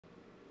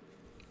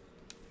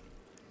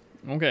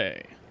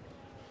Okay.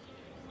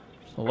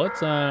 So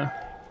let's, I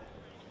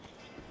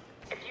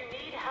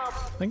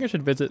think I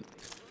should visit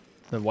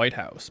the White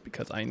House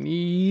because I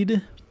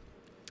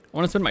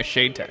want to spend my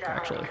shade tech,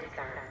 actually.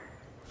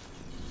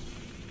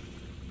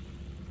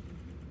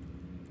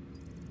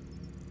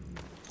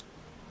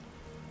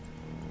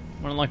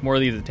 I want to unlock more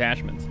of these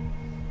attachments.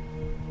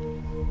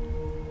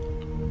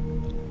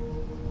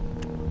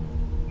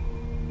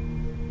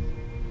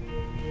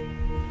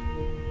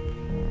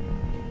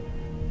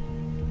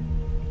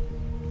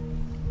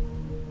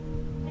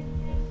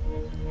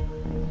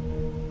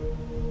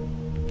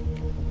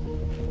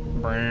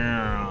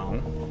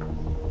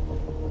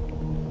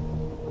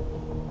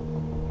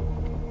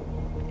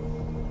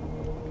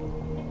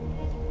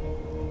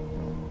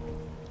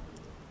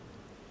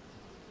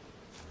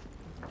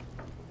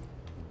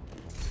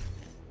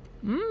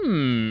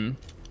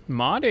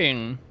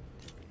 Modding.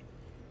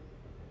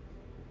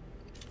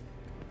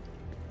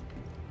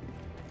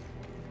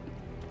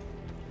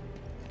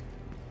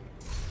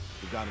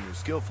 We've got a new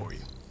skill for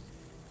you.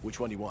 Which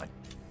one do you want?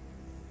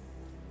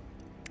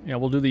 Yeah,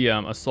 we'll do the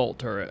assault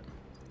turret.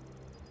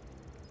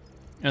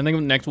 And I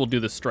think next we'll do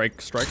the strike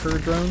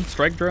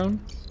drone.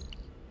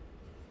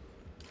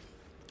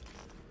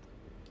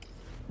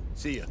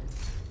 See ya.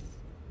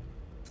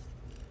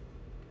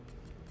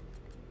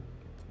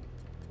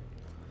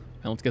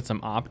 And let's get some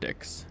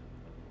optics.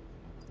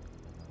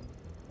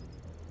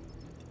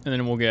 And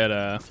then we'll get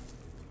a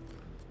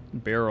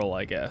barrel,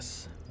 I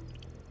guess.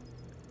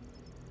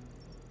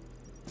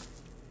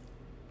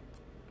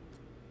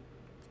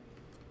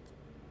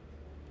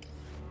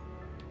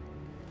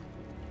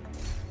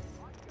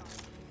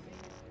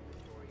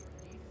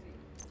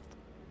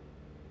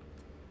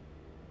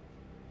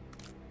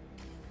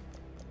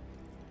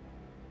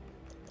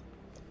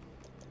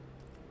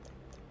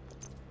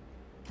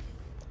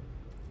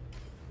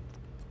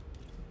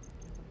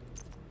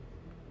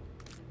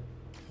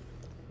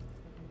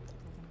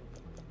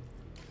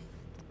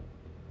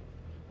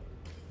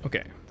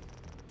 Okay.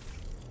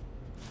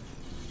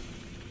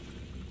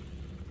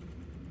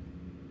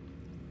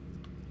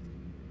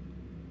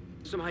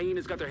 Some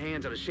hyenas got their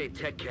hands on a Shade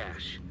Tech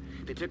cache.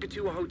 They took it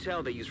to a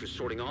hotel they used for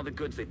sorting all the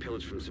goods they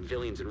pillaged from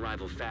civilians and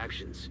rival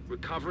factions.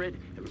 Recover it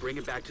and bring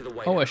it back to the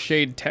White House. Oh, a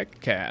Shade Tech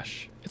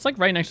cache. It's like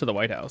right next to the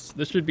White House.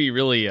 This should be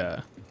really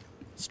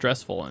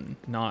stressful and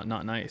not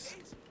nice.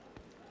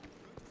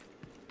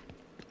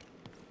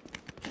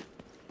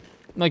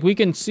 Like, we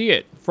can see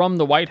it from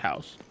the White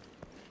House.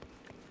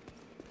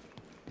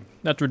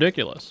 That's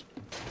ridiculous.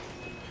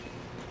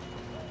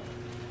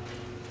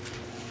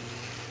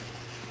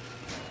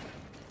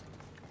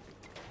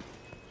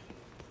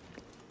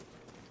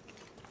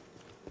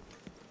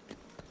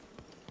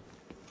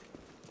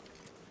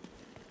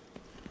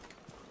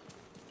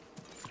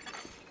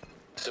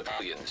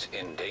 Civilians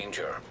in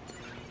danger.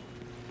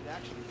 It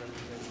actually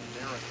represents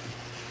America.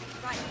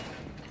 Right.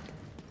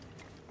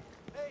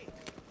 Hey,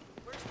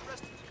 where's the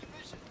rest of the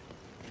division?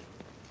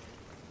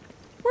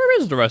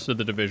 Where is the rest of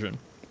the division?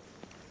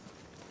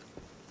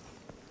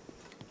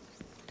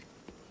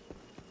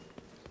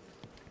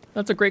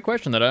 That's a great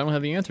question that I don't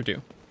have the answer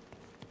to.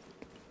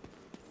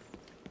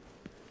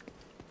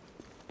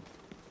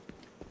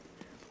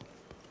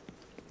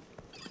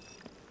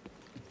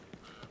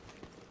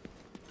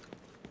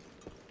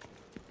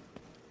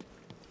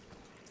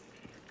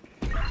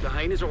 The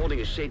hyenas are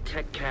holding a Shade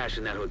Tech cache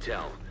in that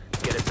hotel.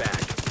 Get it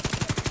back.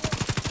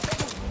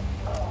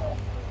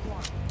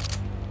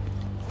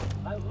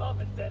 I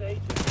love it, that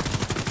agent.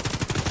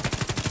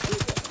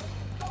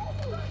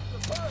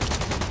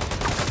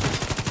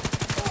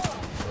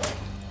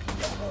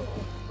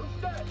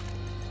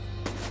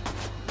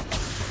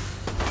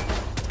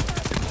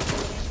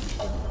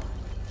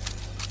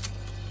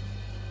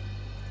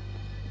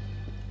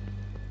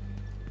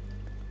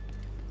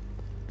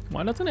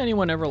 Why doesn't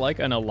anyone ever like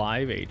an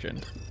alive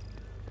agent?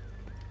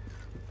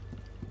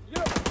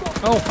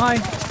 Oh, hi.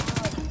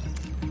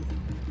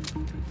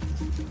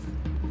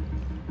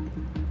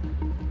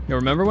 Yeah,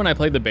 remember when I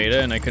played the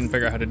beta and I couldn't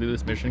figure out how to do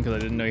this mission because I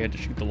didn't know you had to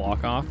shoot the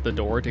lock off the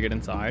door to get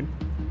inside?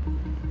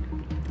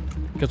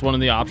 Because one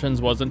of the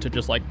options wasn't to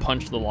just like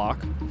punch the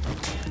lock.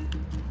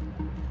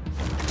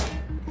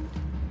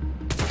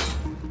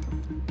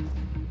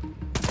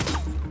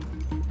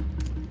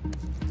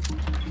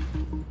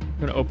 I'm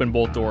gonna open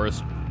both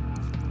doors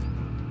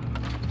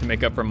to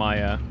make up for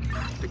my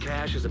The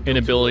cache is a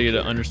inability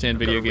to understand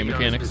video game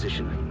mechanics.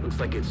 Position. Looks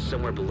like it's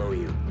somewhere below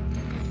you.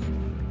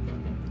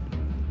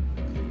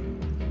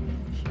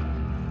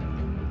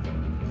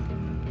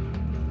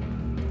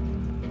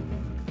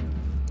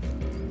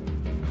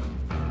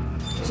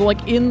 So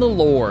like in the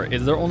lore,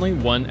 is there only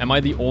one? Am I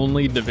the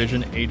only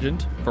Division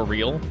agent for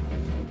real?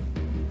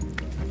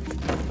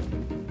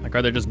 Like,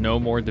 are there just no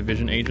more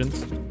Division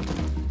agents?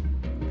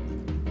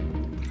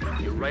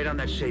 You're right on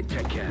that Shade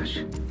Tech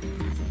cache.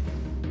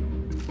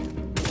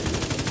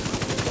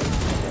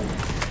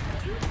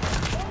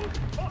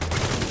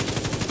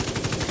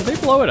 Did they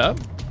blow it up?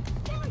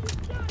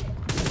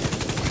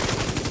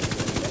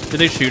 Did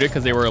they shoot it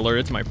because they were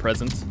alerted to my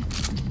presence?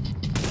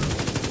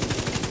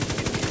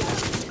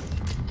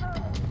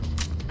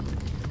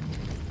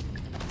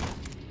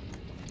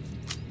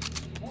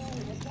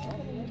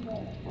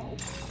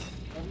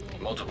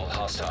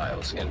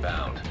 Hostiles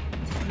inbound.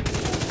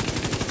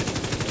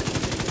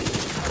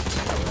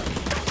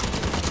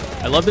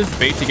 I love this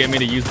bait to get me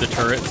to use the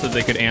turret so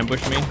they could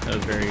ambush me. That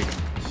was very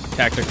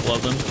tactical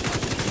of them.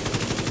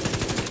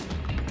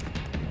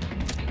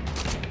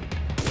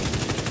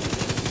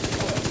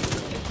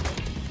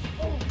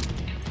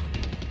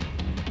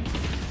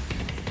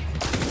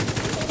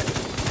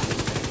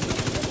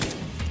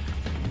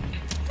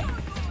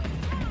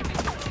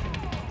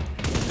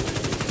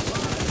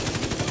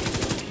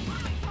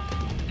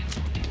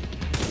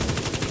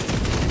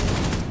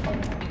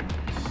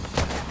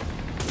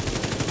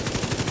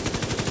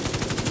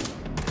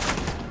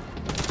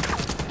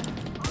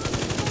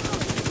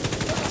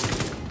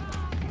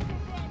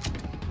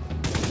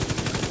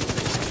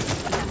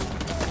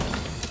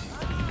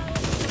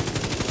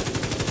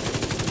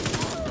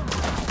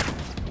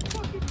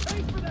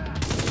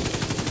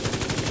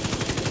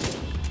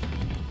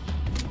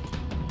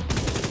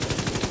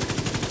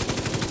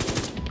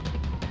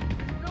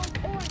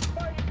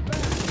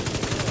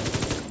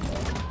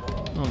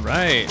 All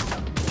right.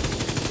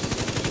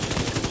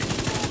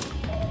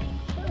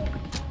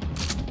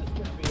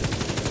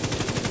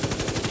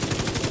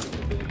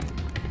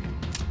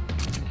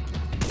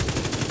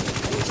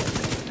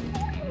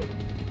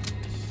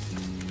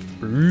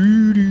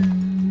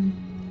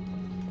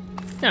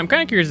 Yeah, I'm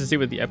kind of curious to see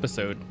what the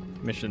episode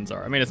missions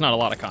are. I mean, it's not a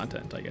lot of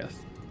content, I guess.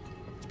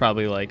 It's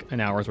probably like an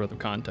hour's worth of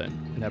content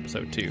in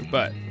episode 2,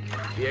 but...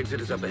 The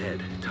exit is up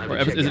ahead. Time Or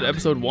to check is it out.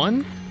 episode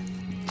 1?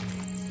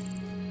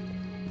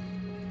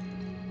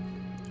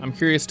 I'm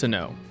curious to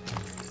know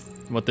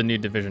what the new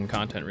Division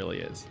content really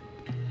is.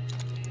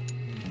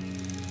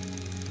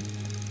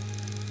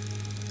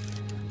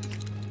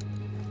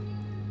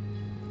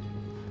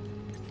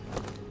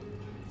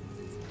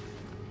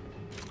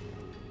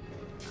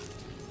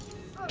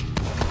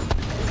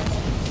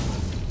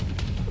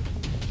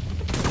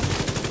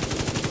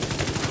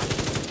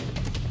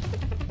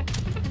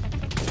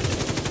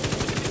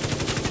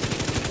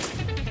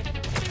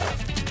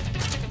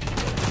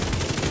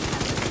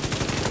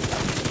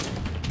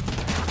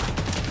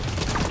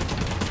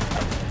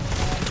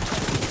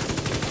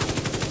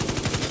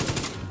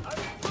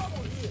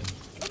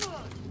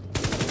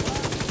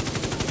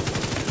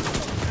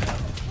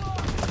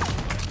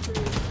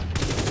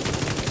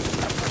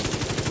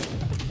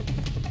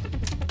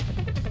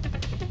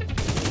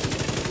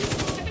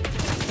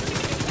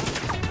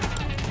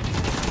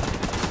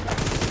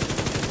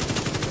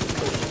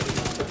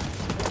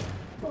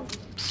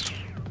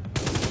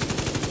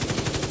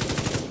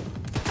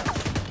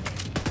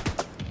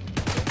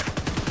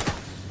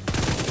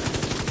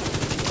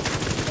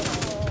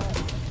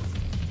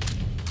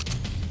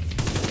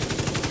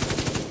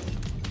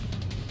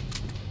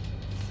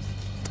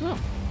 Oh,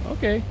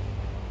 okay.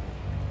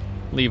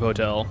 Leave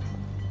hotel.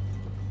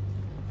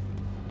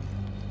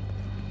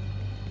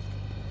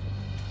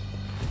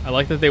 I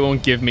like that they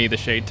won't give me the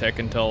shade tech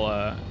until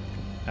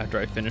after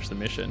I finish the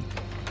mission.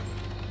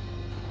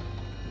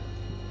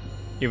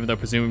 Even though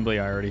presumably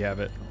I already have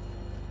it.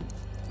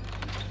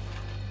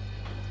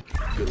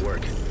 Good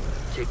work.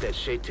 Take that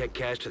shade tech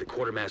cash to the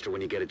quartermaster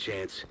when you get a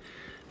chance.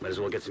 Might as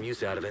well get some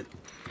use out of it.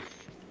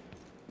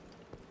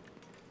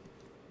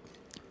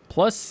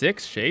 +6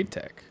 shade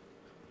tech.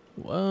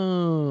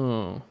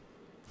 Whoa.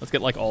 Let's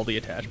get like all the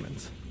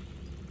attachments.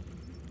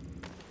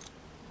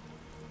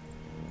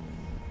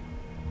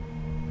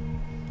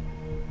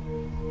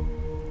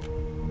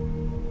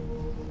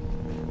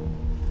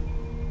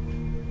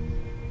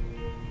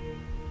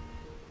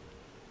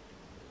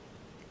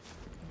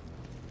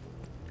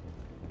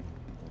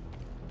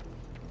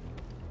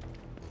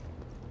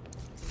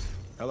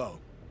 Hello.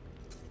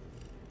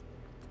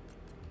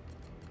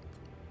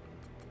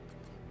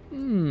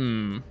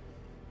 Hmm.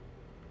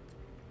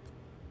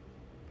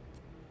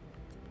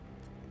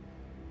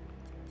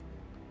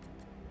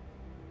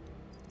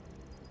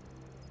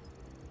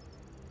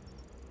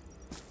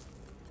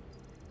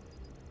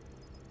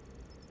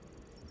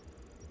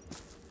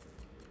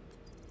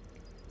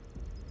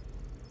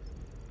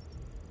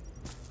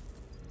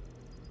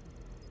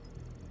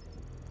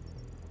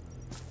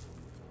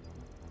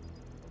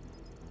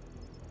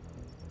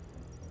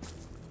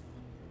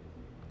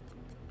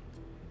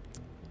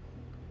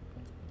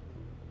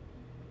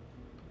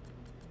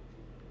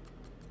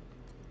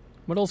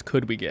 What else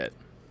could we get?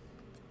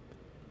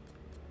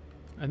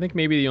 I think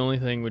maybe the only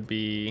thing would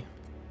be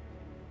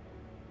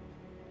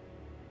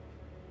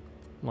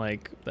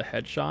like the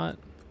headshot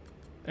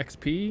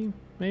XP,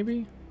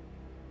 maybe?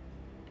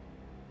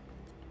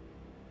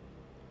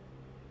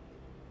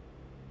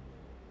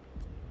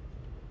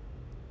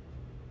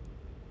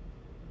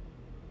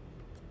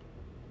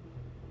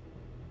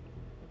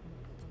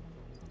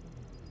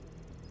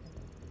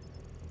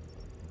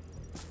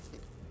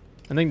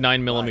 I think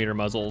 9mm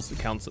muzzles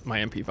counts my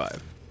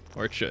MP5,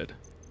 or it should.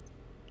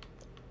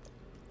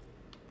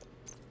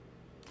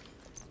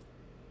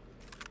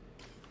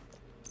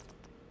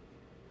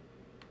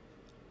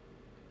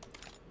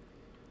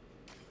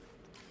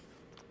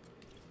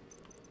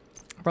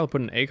 I'll probably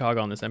put an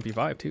ACOG on this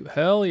MP5 too.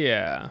 Hell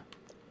yeah.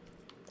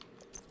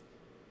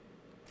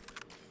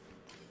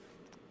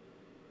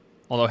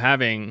 Although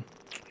having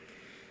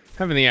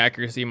the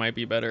accuracy might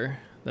be better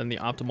than the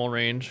optimal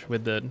range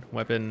with the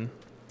weapon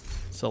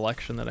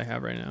selection that I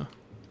have right now.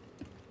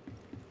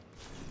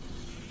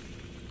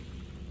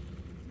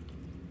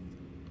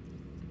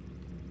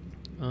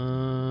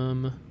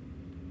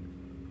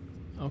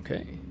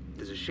 Okay.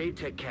 There's a Shade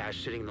Tech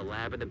cache sitting in the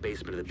lab in the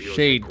basement of the Bureau's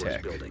Shade headquarters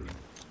Tech. building.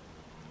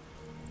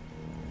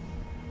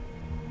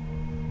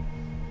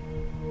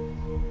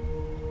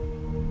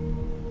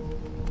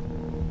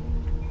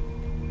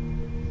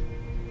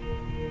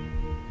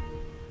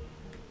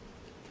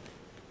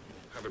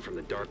 Covered from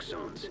the dark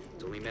zones.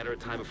 It's only a matter of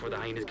time before the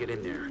hyenas get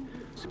in there.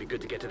 So it'd be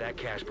good to get to that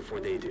cache before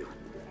they do.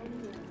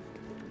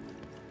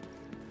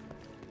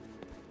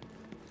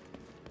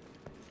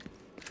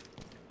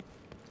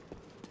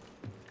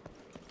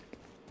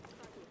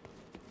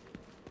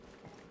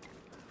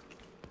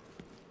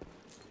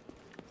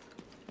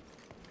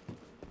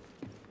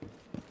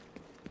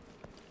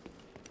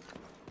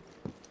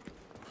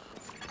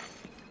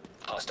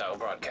 Hostile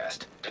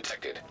broadcast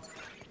detected.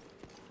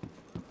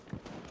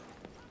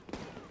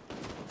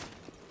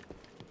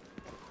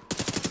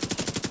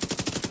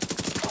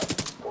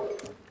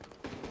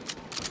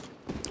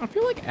 I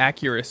feel like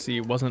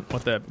accuracy wasn't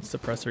what the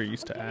suppressor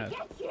used to add.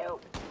 Get you!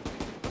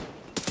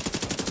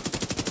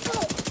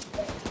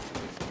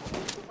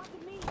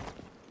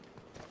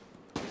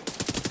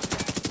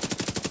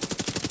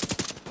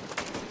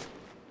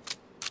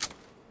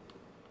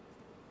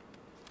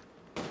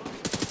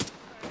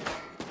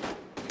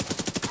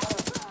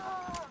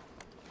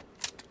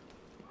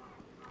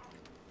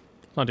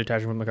 It's not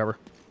detaching from the cover.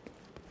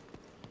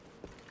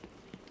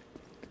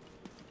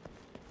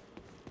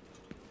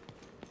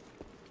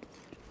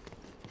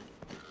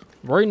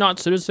 Worry not,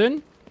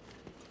 citizen.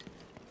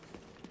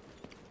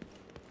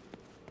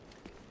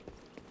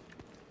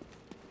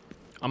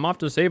 I'm off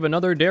to save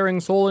another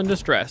daring soul in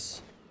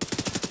distress.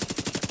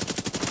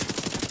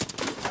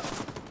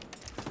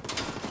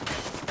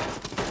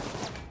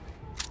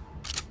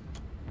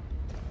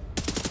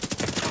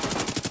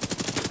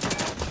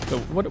 So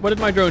what did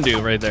my drone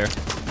do right there?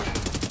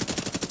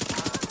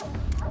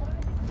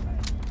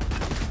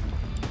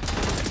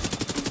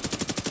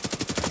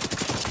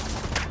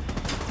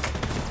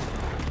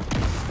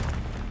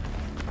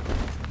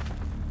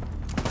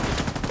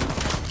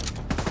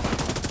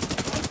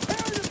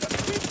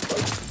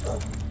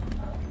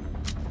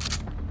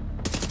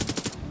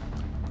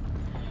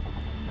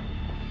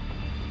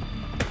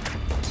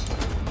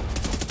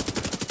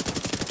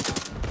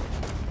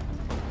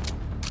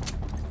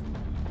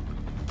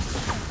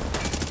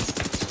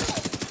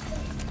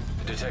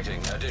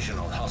 Detecting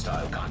additional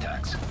hostile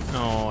contacts.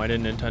 Oh, I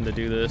didn't intend to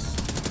do this.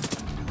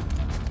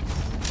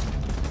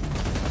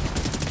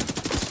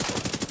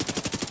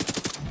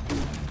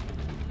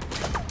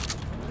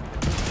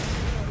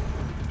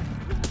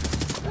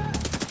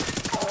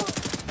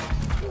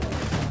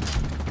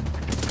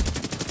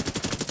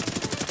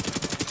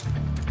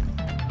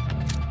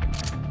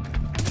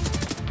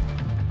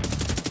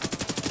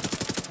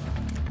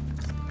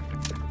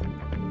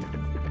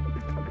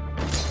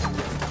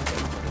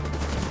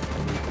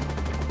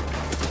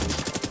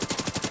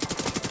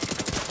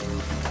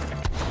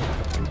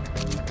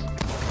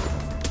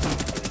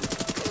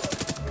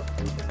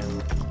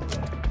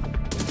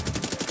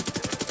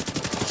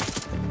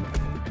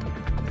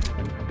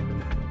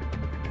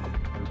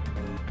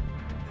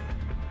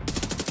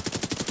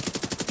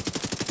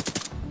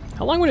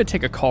 How long would it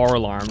take a car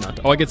alarm not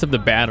to... Oh, I guess if the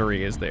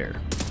battery is there,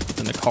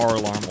 then the car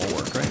alarm will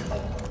work, right?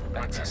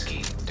 Access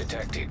key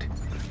detected.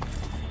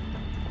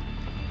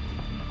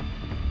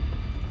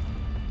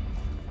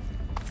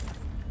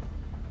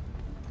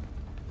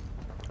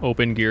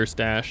 Open gear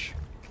stash.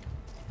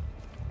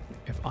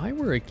 If I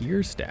were a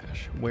gear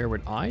stash, where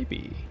would I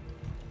be?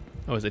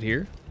 Oh, is it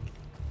here?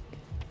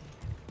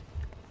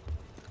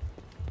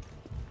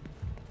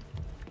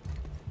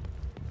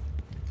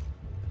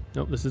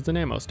 Nope, this is an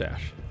ammo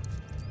stash.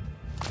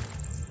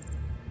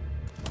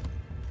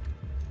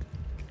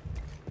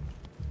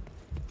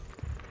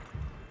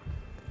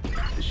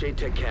 The Shade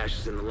Tech cache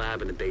is in the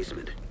lab in the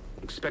basement.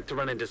 Expect to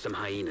run into some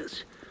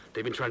hyenas.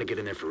 They've been trying to get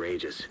in there for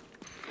ages.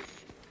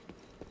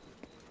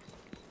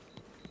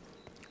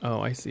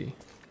 Oh, I see.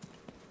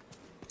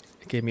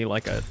 It gave me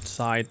like a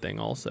side thing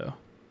also.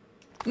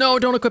 No,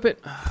 don't equip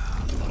it.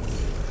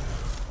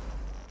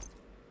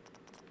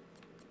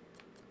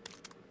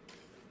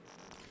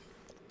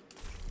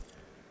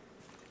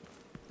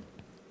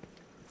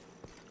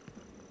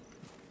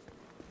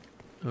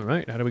 All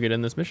right, how do we get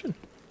in this mission?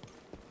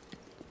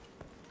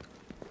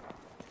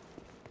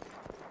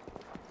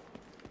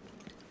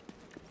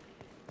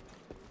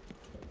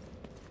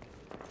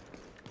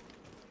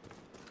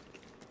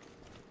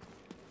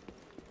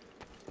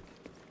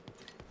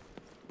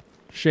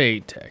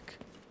 Shade Tech.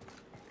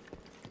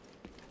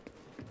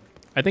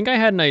 I think I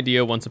had an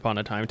idea once upon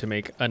a time to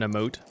make an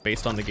emote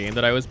based on the game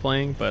that I was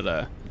playing,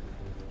 but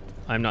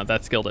I'm not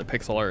that skilled at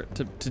pixel art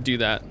to do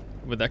that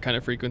with that kind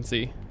of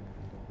frequency.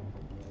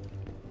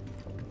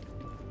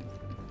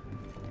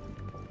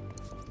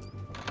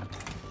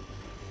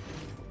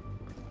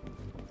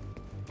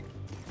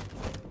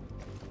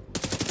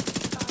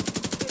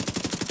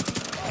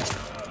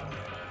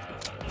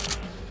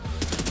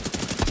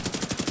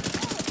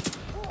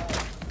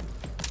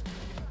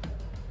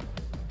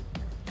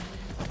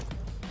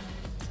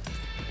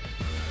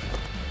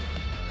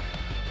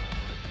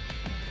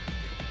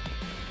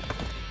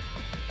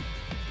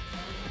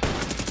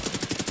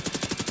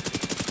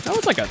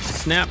 That's like a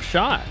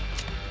snapshot.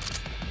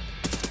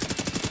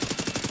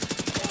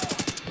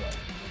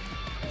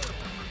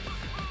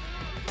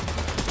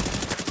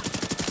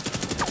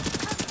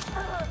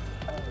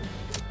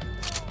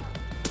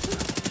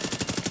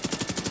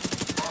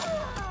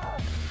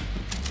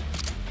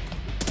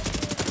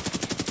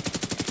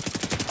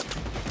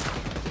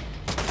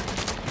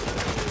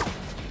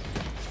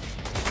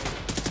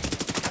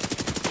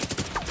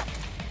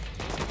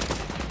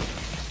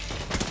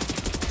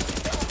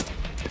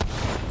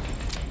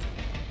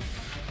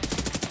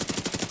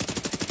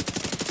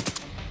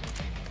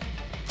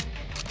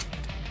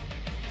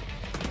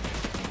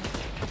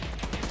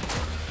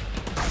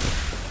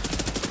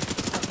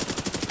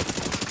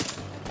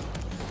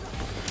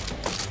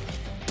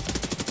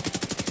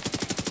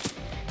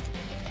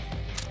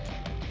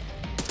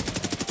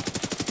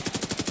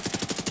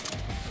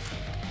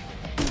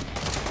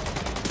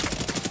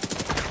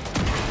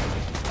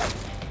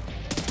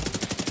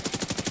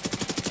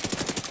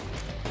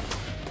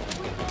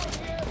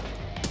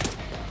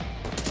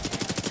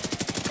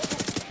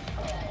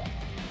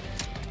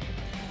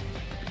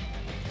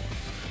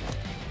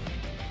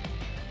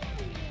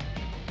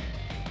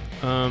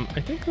 I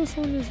think this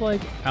one is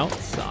like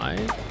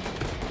outside.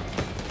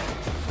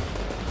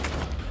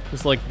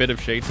 This like bit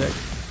of shade tech.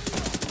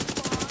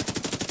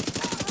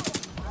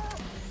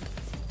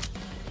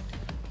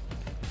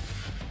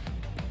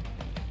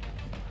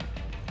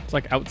 It's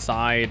like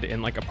outside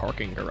in like a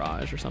parking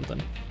garage or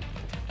something.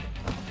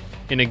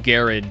 In a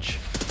garage,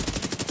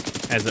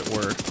 as it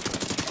were.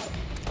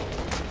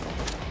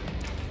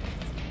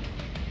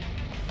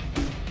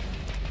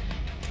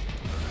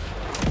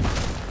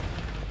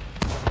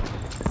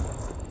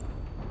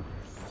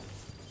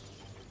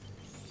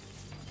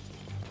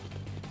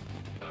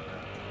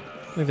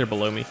 I think they're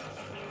below me.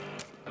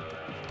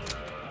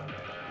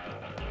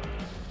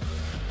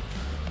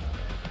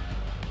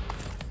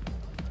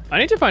 I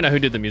need to find out who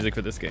did the music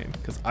for this game,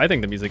 because I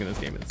think the music in this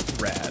game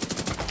is rad.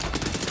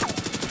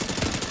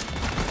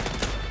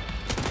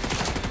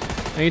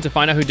 I need to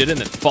find out who did it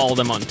and then follow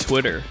them on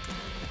Twitter.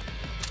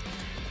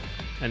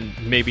 And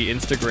maybe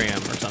Instagram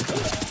or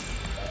something.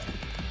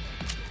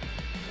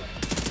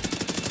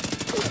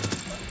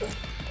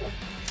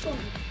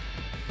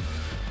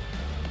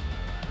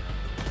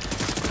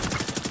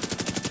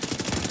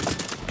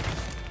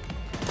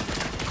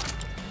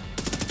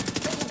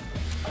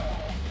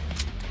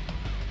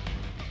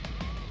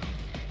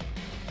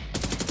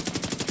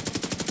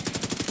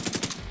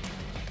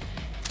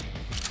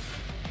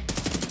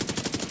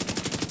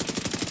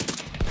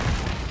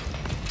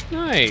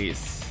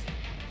 Nice.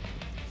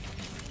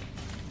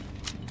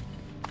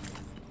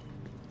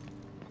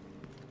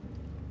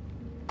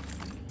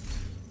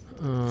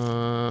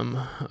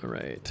 All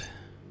right.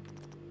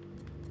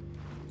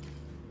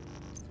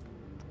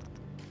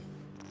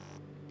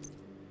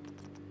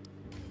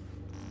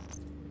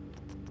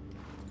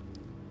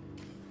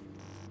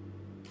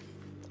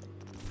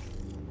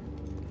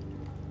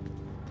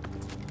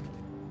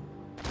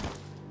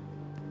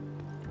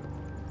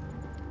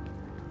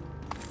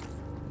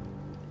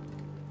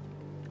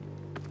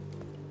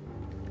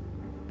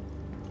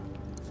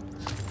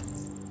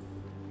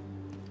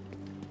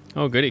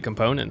 Oh, goody,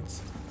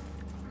 components.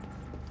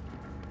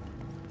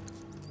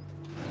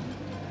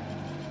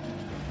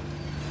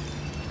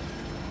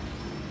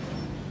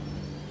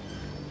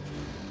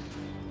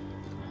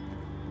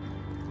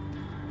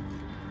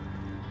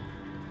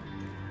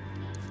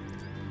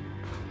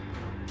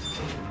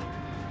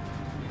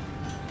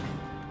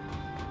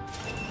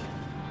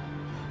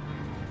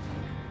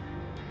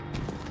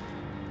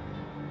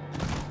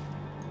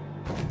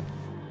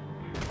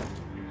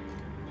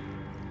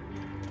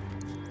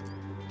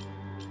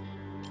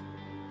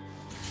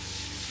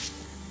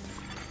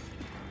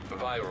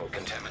 Viral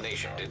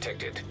contamination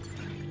detected.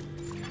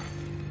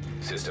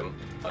 System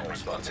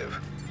unresponsive.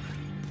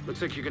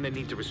 Looks like you're gonna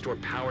need to restore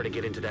power to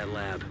get into that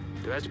lab.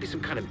 There has to be some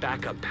kind of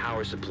backup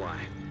power supply.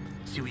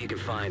 See what you can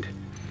find.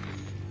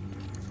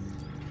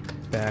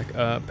 Back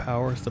up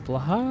power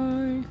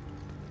supply.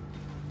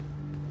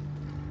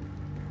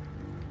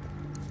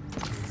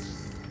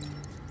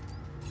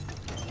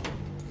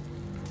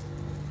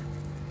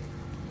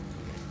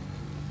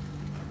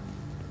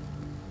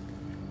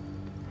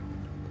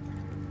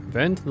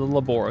 Vent the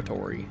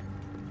laboratory.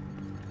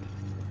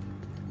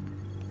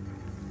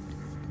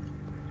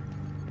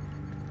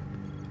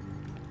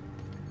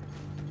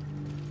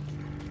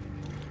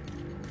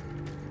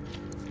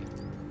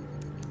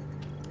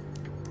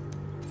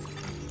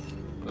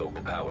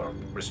 Local power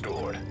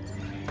restored.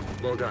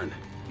 Well done.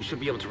 You should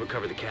be able to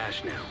recover the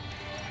cash now.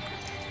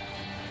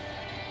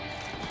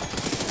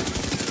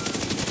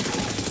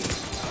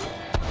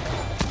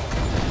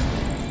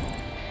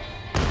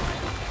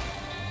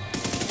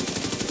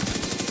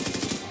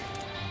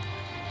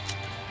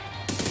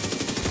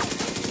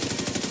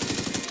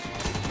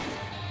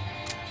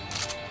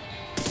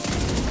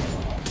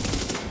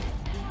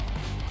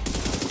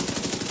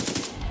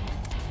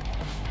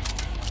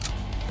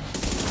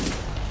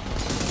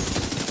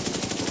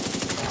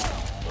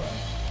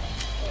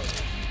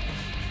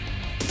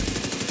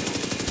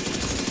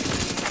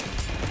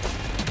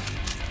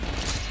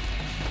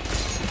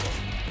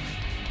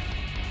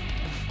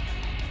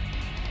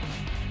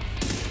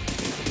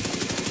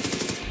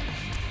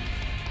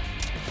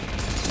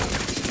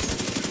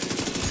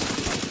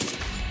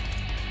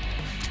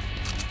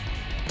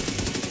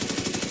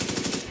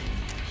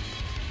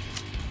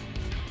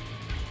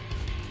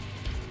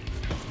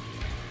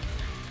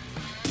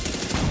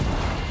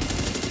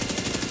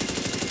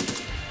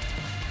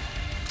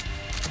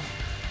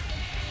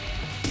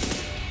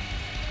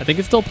 I think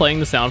it's still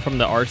playing the sound from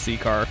the RC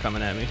car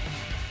coming at me.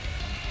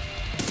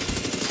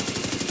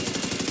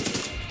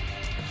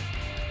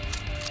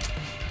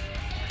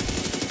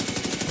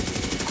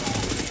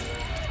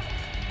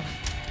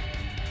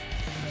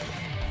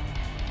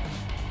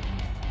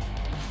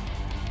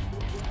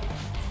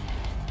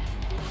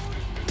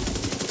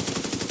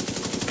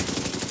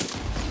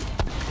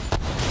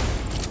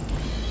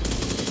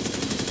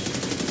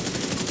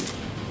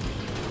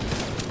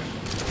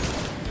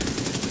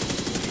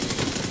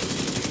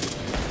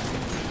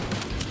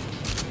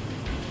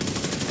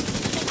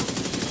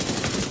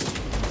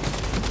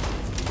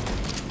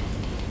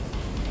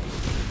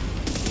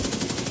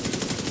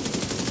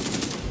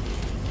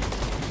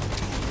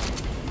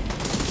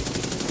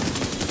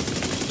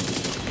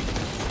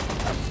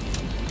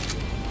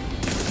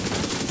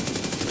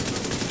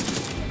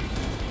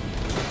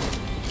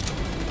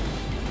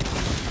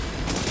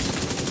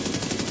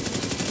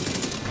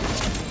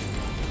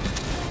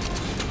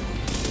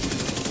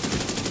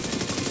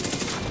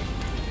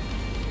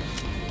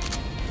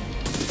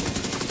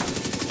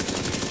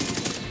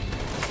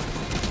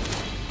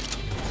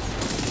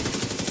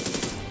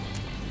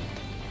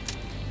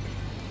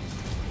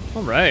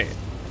 All right.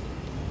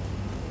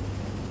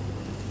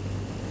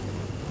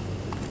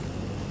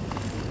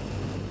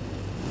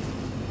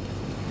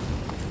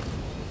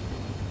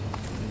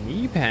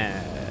 Knee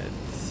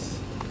pads.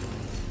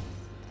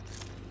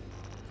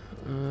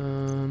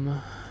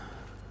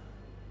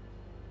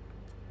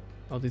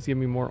 Oh, these give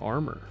me more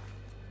armor.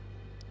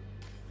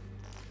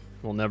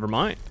 Well, never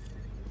mind.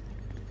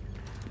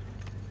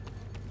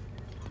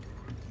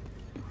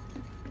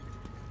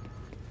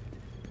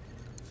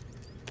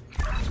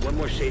 One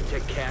more Shade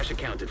Tech cache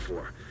accounted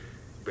for.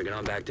 Bring it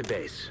on back to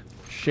base.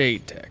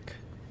 Shade Tech.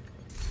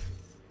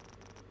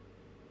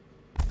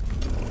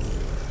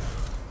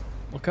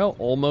 Look how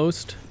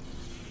almost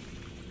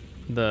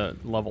the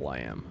level I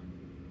am.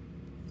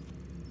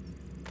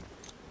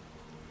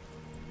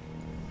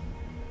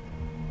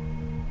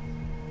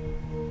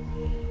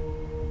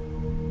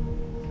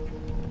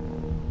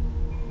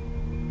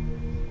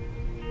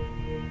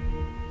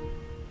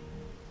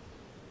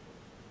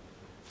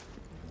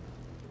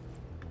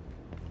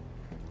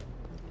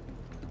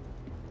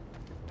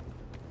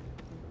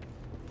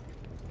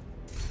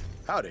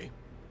 Howdy.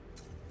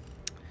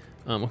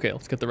 Okay,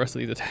 let's get the rest of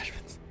these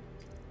attachments.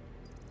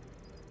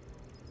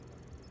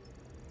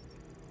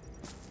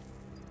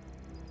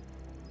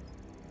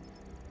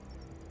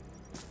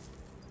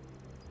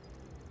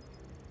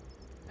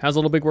 How's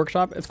Little Big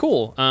Workshop? It's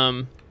cool.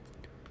 I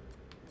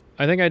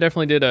think I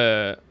definitely did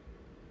a...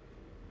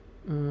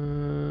 so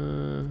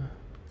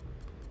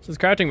this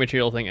crafting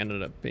material thing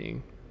ended up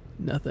being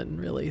nothing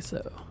really,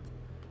 so...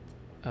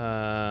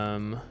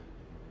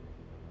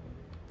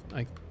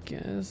 I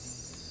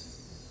guess...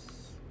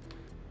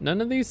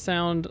 None of these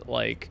sound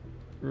like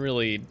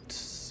really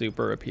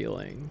super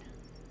appealing.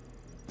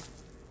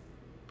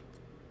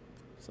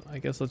 So I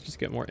guess let's just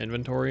get more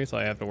inventory so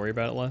I have to worry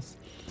about it less.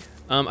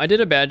 I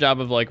did a bad job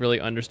of like really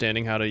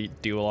understanding how to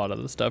do a lot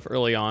of the stuff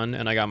early on,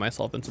 and I got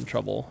myself in some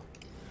trouble.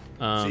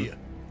 See ya.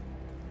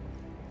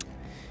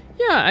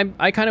 Yeah,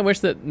 I kind of wish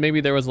that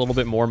maybe there was a little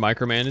bit more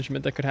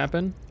micromanagement that could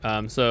happen.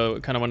 So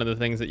kind of one of the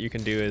things that you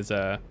can do is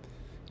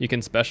you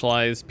can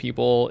specialize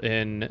people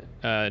in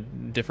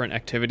different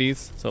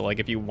activities. So like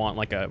if you want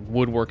like a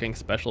woodworking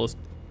specialist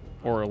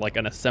or like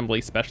an assembly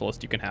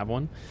specialist, you can have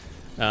one.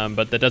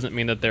 But that doesn't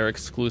mean that they're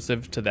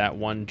exclusive to that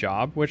one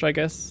job, which I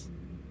guess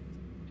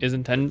is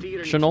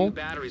intentional.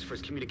 Batteries for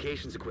his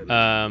communications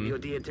equipment.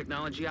 DoD and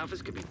technology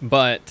office could be.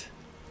 But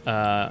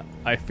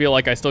I feel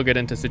like I still get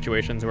into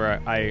situations where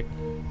I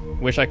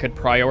wish I could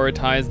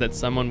prioritize that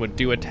someone would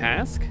do a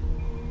task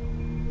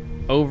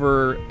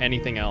over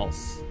anything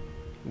else,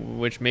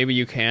 which maybe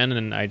you can,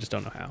 and I just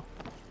don't know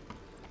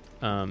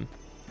how.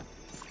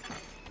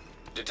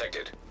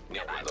 Detected.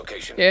 Nearby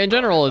location. Yeah, in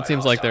general, it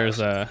seems like there's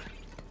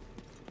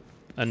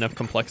enough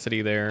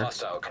complexity there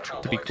Hostile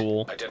control to be point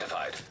cool.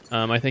 Identified.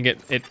 I think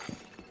it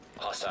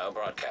Hostile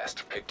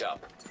broadcast picked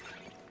up.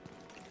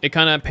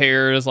 kind of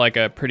pairs like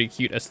a pretty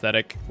cute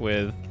aesthetic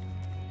with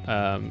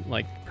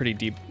like pretty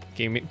deep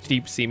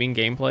seeming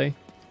gameplay.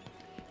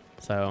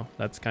 So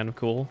that's kind of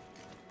cool.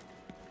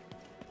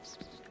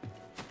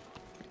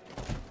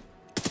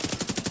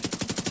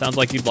 Sounds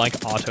like you'd like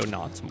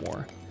Autonauts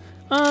more.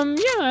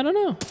 Yeah, I don't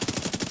know.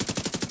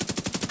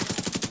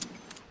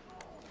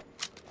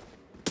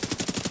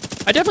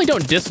 I definitely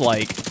don't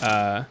dislike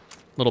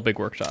Little Big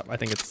Workshop. I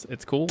think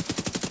it's cool.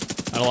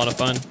 I had a lot of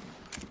fun.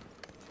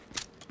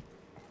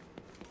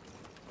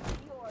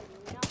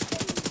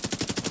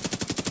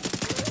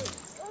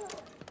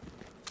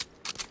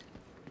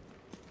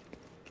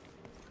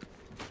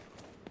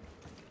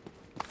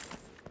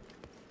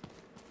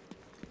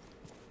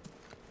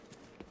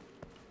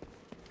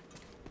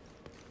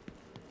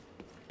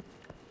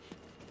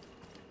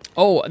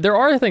 Oh, there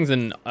are things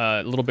in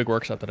Little Big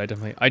Workshop that I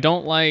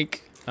don't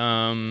like.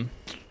 The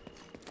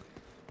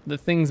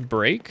things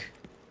break,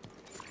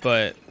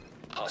 but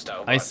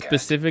I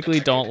specifically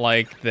don't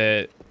like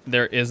that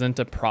there isn't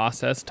a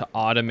process to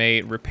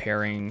automate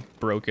repairing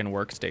broken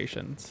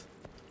workstations.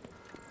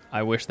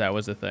 I wish that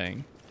was a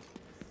thing.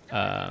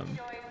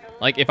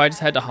 Like if I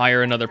just had to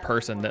hire another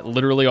person that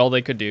literally all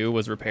they could do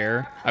was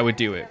repair, I would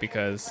do it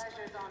because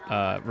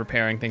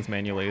repairing things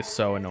manually is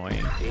so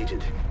annoying.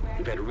 Agent,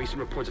 we've had recent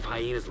reports of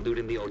hyenas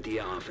looting the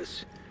Odia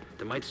office.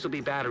 There might still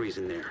be batteries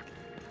in there.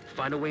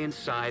 Find a way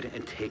inside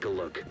and take a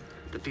look.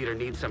 The theater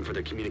needs some for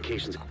their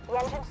communications. The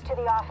entrance to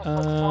the office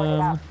looks boarded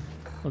up.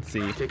 Let's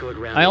see. Take a look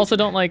around. I also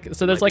don't like,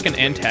 so there's like an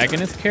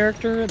antagonist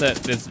character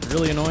that is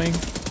really annoying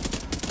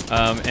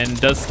and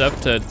does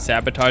stuff to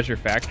sabotage your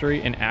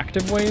factory in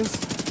active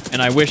ways,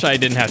 and I wish I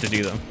didn't have to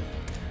do them.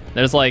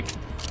 There's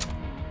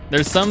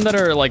some that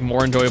are like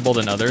more enjoyable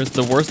than others.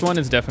 The worst one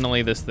is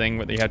definitely this thing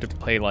where you have to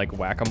play like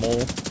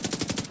whack-a-mole,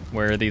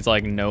 where these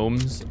like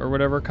gnomes or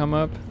whatever come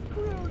up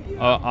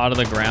out of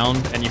the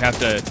ground, and you have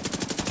to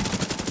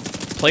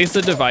place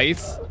a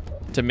device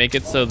to make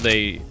it so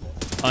they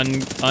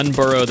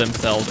unburrow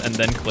themselves and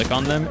then click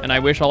on them. And I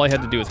wish all I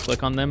had to do was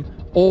click on them,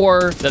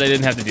 or that I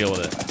didn't have to deal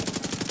with it.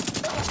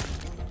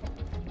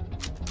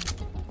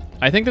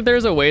 I think that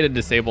there's a way to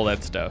disable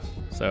that stuff.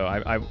 So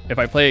if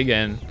I play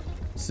again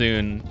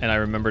soon and I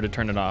remember to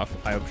turn it off,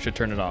 I should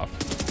turn it off.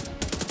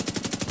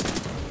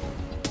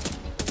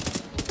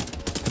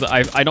 'Cause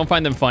I don't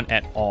find them fun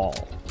at all.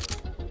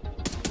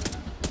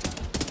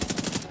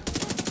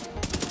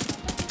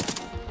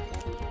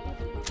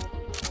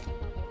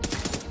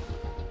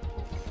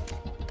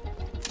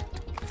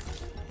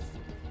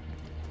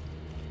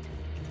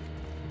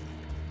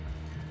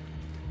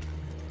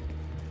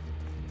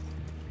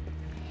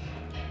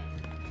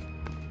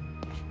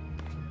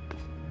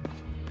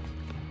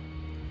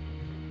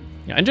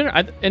 Yeah,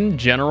 in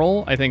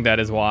general, I think that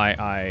is why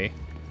I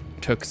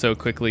took so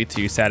quickly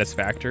to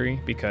Satisfactory,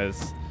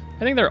 because I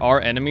think there are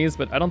enemies,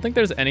 but I don't think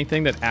there's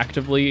anything that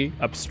actively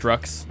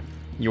obstructs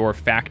your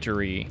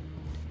factory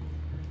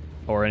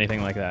or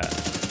anything like that.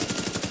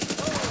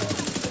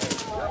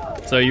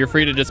 So you're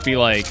free to just be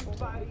like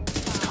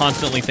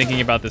constantly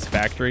thinking about this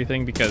factory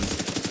thing,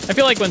 because I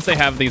feel like once they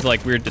have these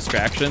like weird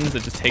distractions,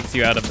 it just takes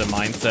you out of the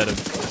mindset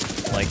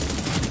of like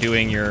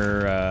doing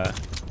your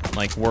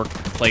like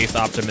workplace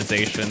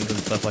optimizations and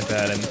stuff like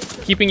that, and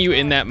keeping you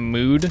in that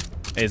mood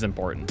is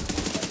important,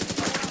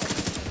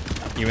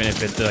 even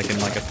if it's like in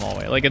like a small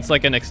way. Like it's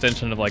like an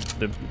extension of like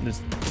this.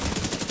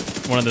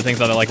 One of the things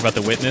that I like about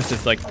The Witness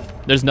is like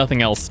there's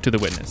nothing else to The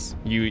Witness.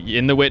 You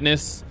in The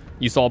Witness,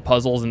 you solve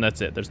puzzles and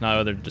that's it. There's not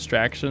other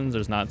distractions.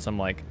 There's not some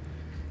like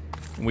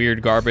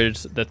weird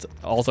garbage that's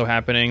also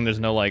happening.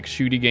 There's no like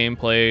shooty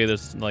gameplay.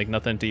 There's like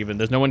nothing to even.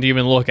 There's no one to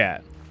even look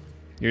at.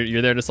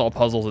 You're there to solve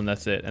puzzles and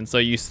that's it. And so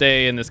you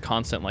stay in this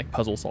constant like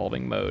puzzle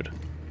solving mode.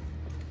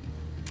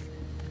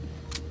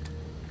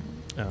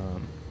 I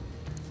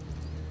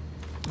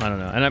don't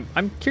know. And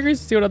I'm curious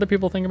to see what other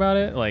people think about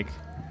it. Like,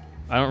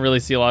 I don't really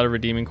see a lot of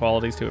redeeming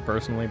qualities to it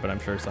personally, but I'm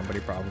sure somebody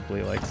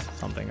probably likes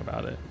something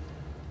about it.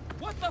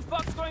 What the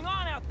fuck's going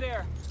on out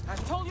there?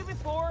 I've told you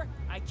before,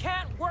 I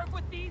can't work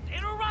with these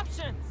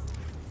interruptions.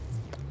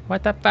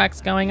 What the fuck's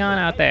going on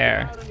out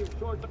there?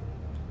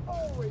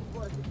 Always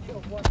wanted to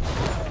kill one.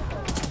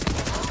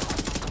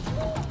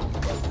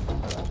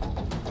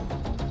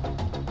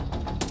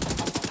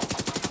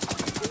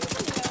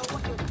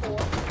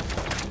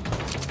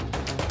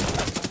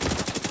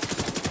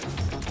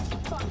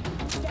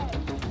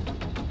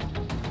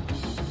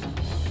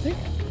 I think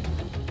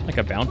like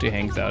a bounty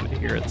hangs out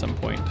here at some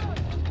point,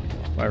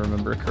 if I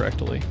remember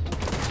correctly.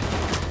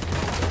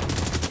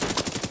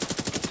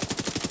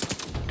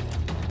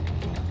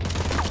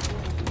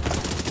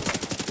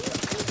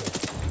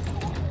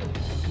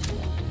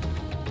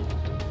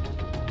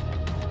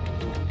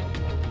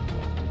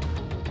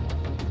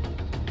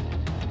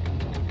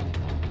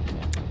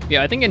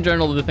 Yeah, I think in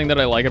general the thing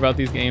that I like about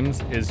these games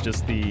is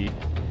just the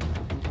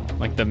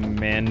like the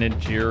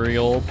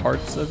managerial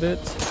parts of it.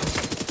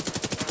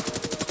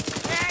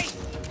 Hey!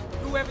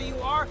 Whoever you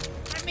are,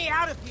 let me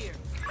out of here!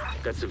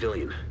 That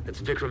civilian.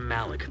 That's Vikram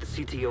Malik, the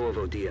CTO of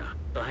Odia.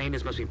 The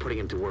hyenas must be putting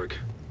him to work.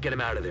 Get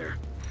him out of there.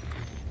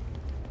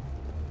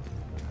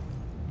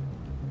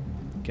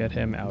 Get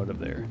him out of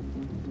there.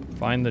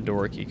 Find the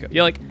door key code.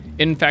 Yeah, like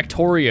in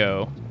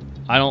Factorio,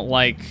 I don't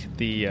like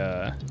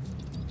the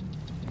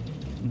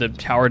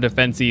tower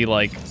defense-y,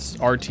 like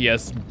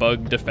RTS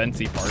bug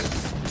defense-y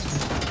parts.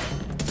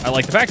 I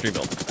like the factory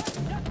build.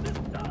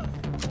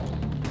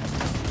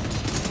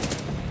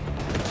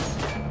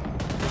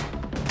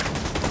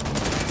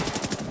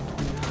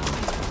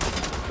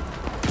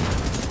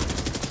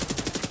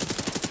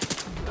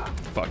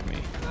 Fuck me.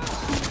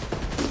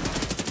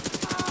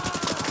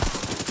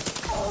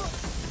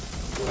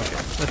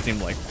 Okay, that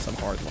seemed like some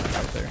hard line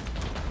out there.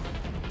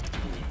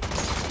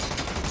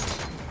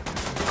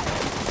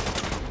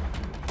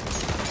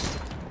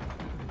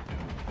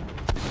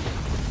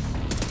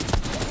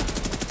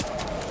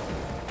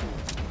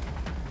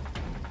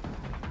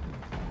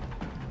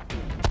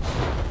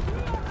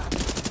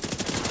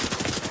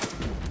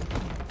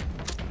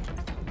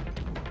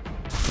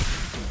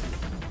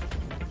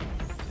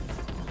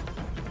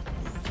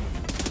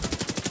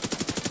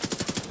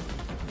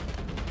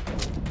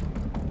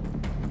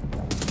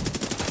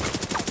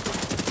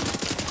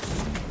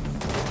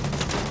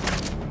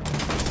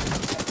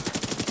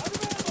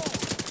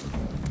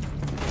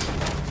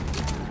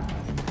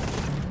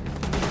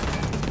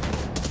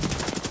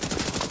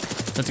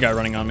 There's a guy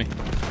running on me.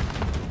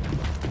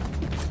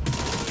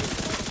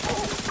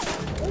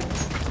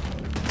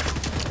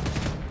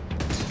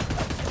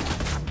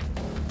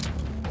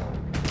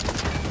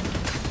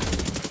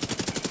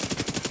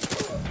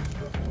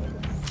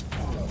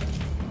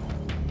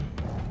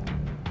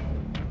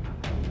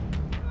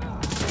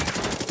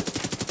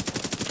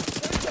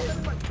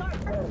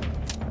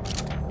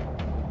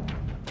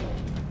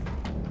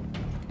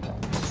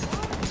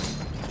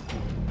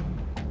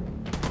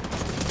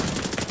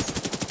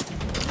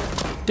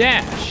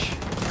 Dash.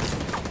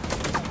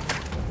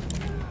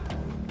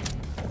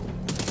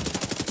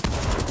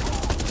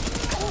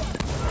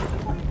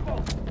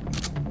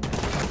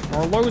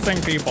 We're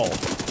losing people.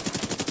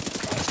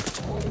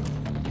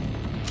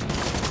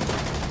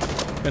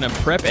 Gonna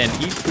prep and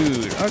eat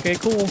food. Okay,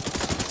 cool.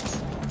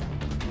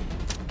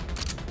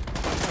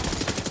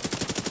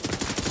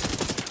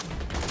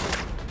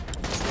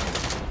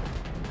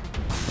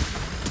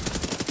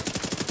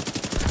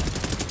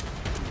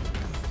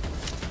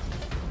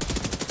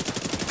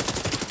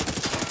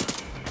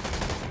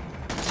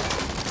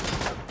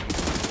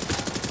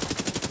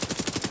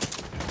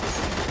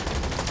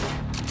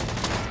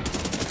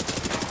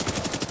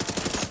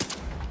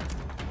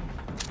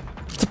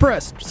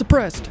 Suppressed!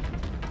 Suppressed!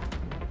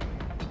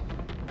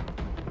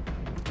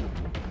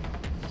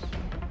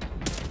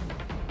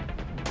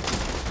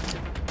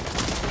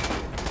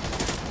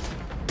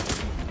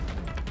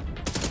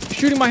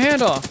 Shooting my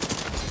hand off!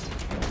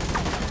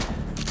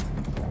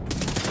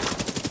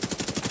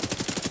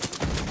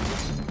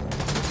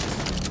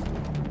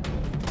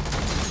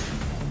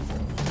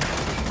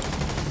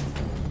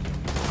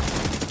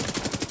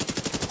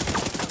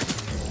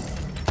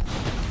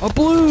 A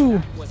blue!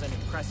 That was an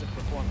impressive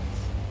performance.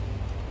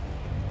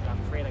 But I'm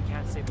afraid I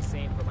can't say the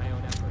same for my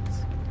own efforts.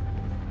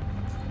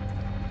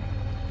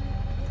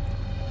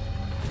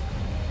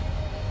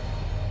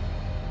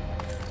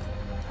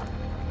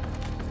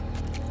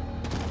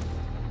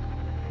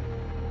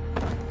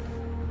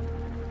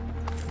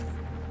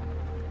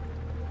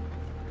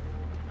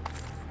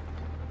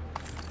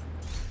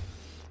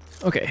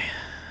 Okay.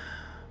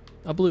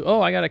 A blue.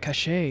 Oh, I got a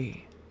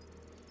cachet.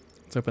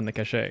 Let's open the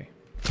cachet.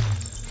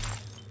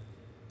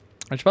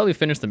 I should probably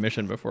finish the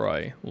mission before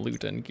I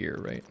loot and gear,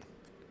 right?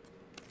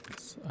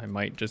 'Cause I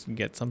might just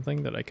get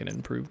something that I can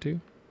improve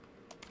to.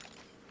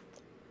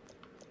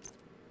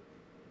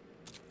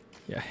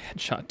 Yeah,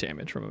 headshot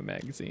damage from a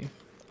magazine.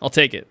 I'll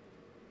take it.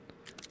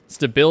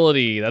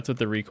 Stability, that's what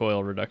the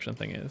recoil reduction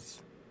thing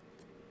is.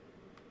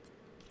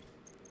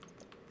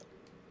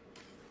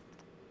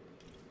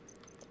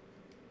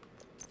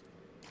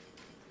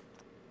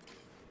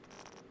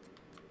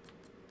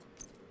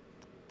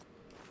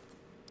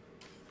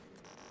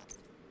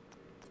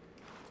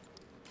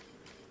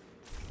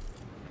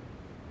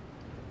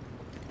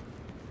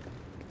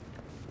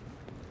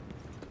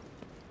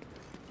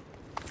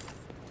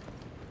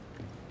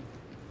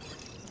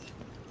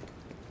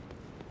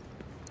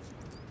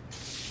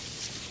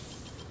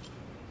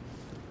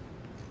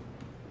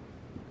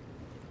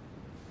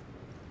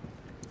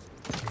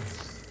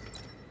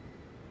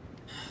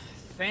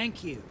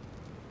 Thank you.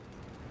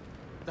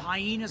 The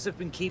hyenas have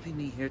been keeping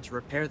me here to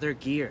repair their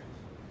gear.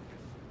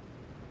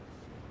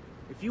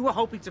 If you were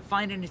hoping to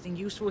find anything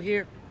useful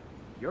here,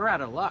 you're out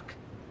of luck.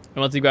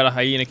 Unless you got a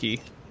hyena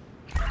key.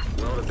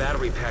 Well, the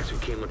battery packs we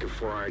came looking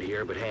for aren't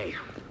here, but hey,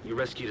 you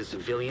rescued a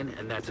civilian,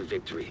 and that's a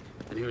victory.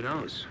 And who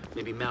knows?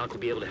 Maybe Malik will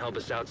be able to help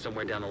us out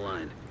somewhere down the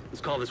line.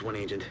 Let's call this one,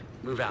 Agent.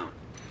 Move out.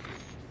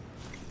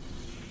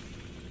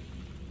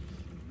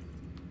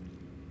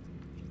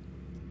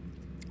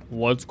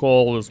 Let's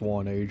call this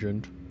one,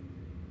 Agent.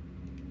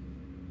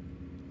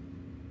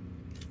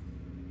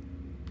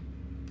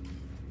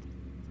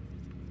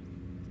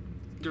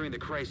 During the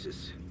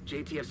crisis,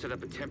 JTF set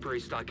up a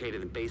temporary stockade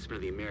in the basement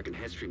of the American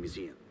History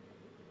Museum.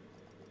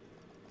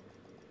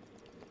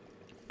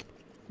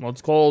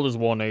 Let's call this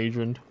one,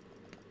 Agent.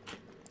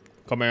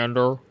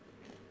 Commander.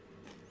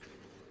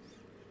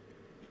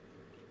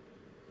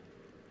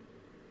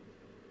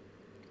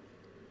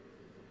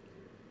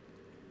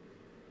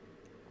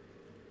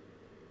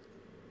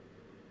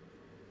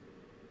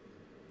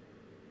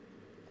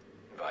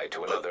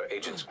 To another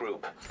agent's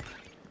group.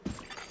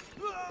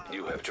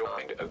 You have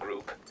joined a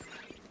group.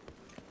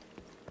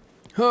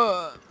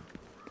 Huh.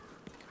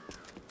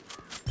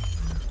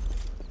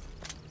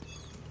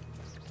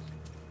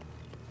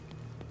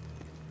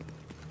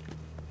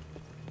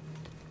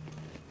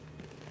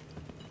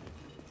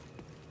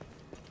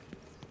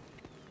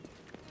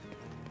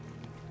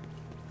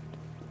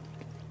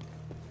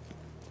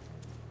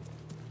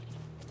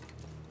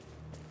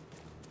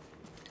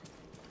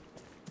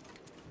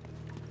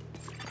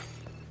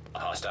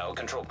 Hostile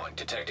control point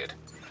detected.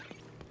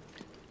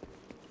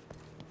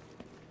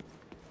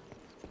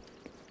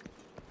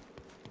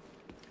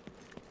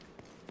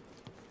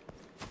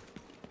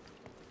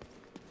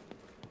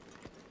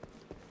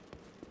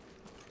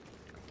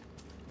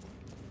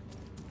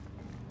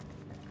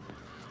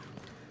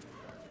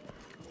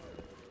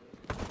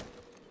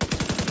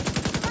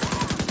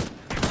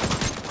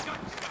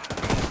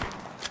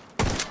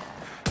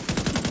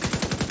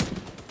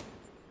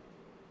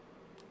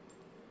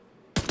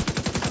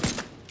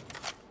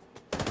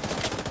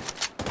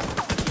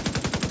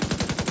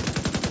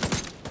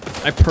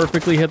 I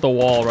perfectly hit the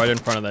wall right in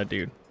front of that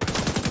dude.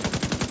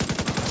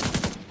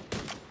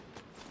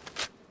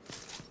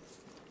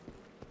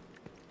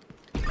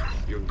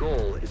 Your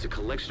goal is a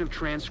collection of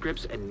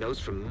transcripts and notes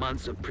from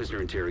months of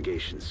prisoner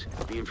interrogations.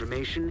 The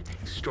information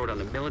is stored on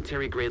a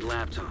military-grade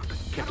laptop,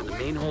 kept in the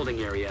main holding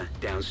area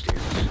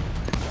downstairs.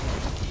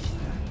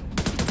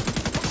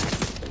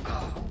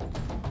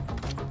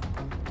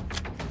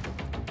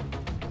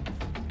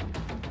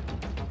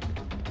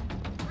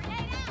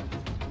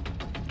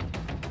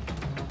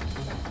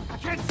 I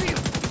can't see him.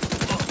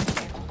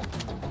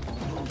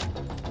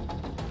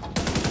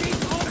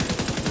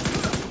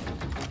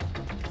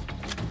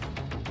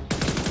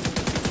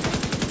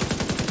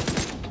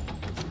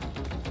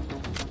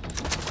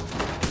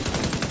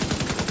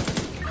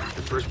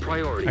 First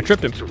priority I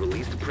tripped him. is to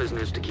release the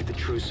prisoners to keep the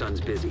True Sons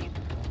busy.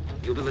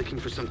 You'll be looking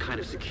for some kind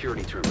of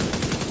security terminal.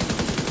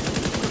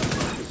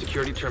 The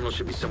security terminal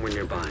should be somewhere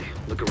nearby.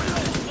 Look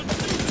around.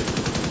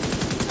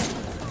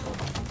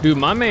 Dude,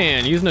 my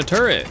man using a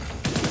turret.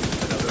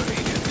 Another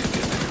agent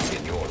is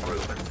in your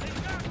group.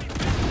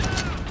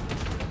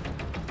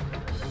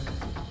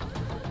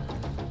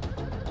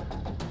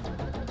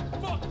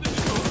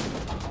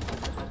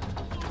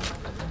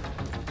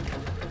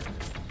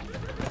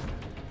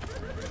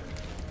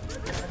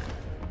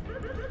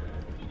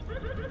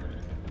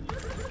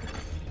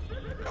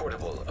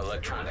 Portable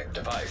electronic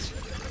device.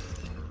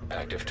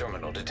 Active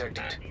terminal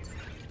detected.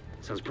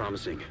 Sounds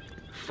promising.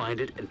 Find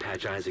it and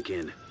patch Isaac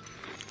in.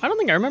 I don't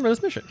think I remember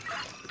this mission.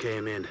 Okay,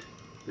 I'm in.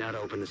 Now to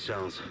open the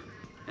cells.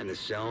 And the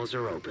cells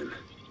are open.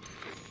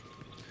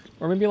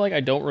 Or maybe like I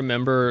don't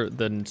remember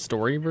the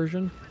story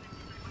version.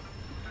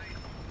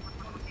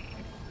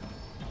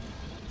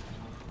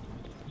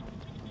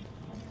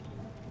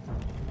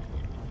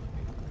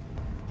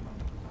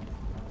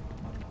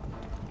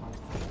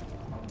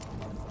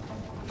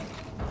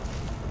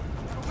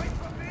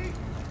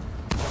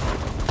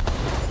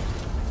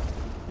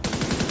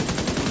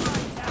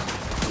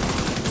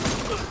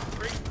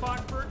 Great spot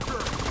for a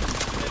turret.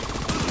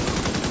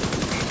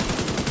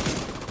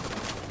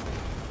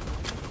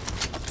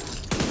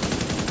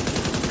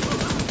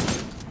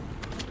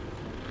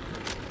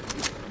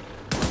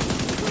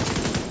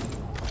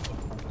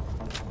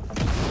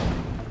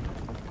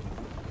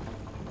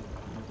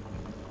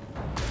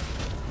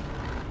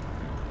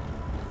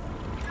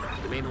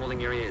 The main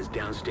holding area is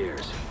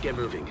downstairs. Get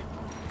moving.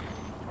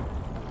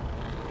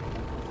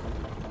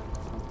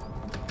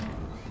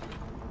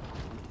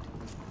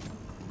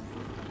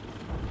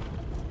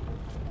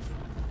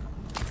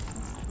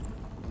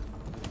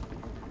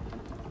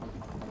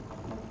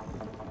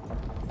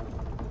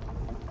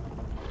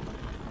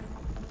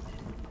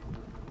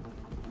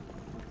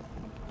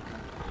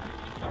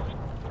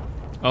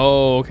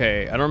 Oh,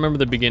 okay. I don't remember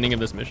the beginning of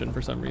this mission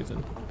for some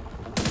reason.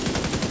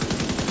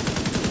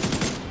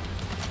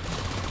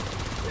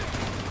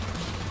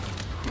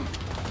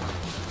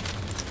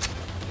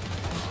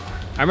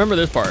 I remember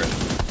this part.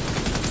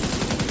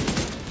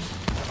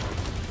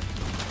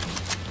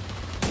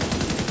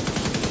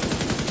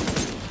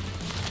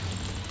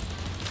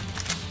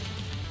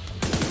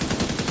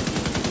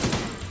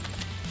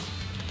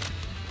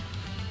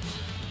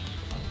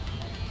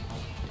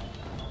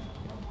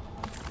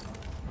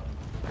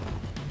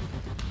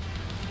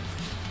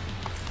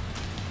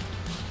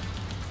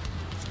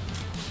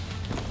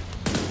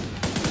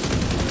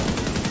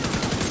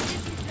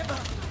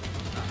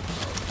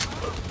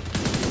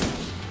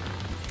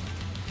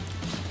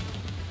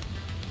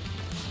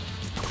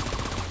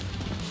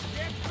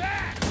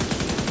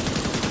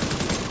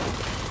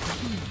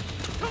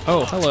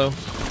 Oh, hello.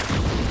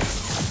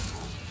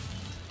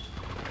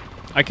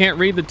 I can't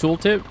read the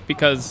tooltip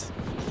because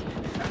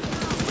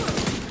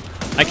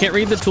I can't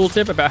read the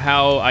tooltip about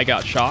how I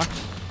got shocked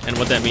and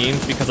what that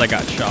means because I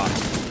got shocked.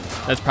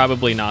 That's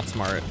probably not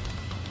smart.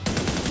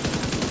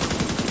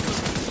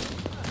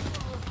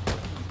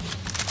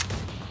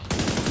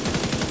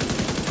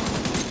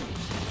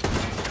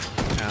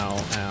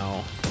 Ow,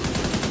 ow.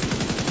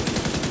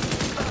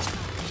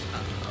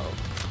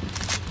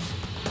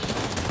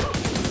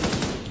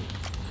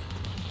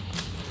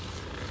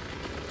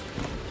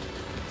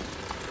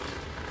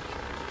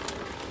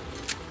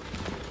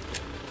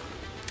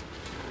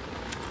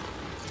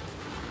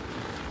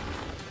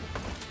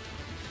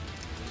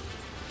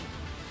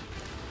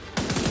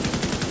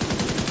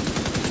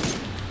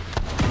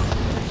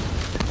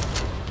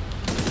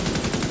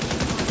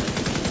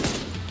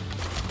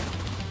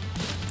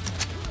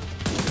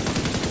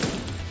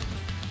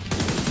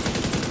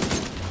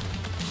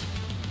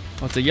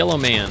 Oh, it's a yellow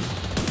man.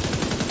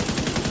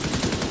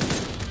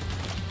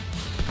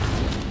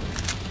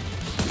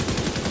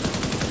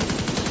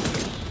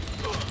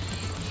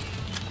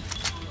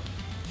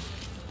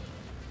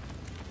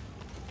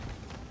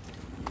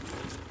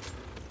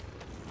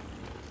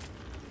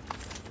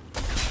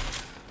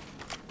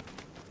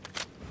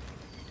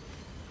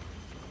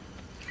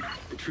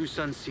 The True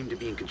Sons seem to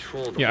be in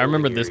control of the Yeah, I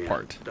remember holding this area.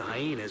 part. The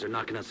hyenas are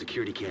knocking out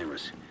security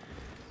cameras.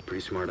 Pretty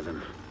smart of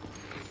them.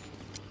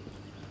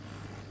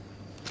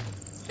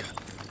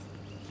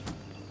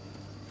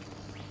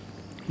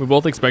 We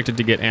both expected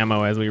to get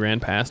ammo as we ran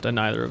past, and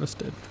neither of us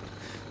did.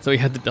 So we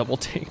had to double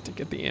take to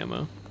get the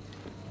ammo.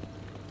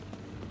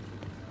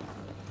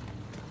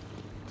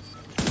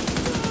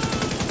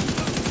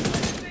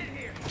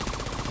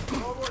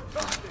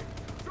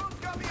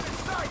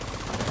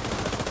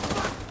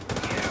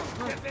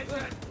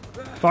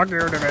 Fuck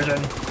your division.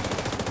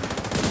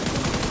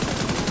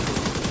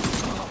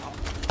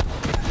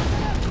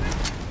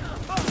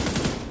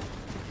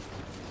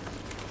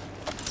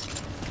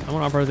 I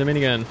want to operate the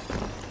minigun.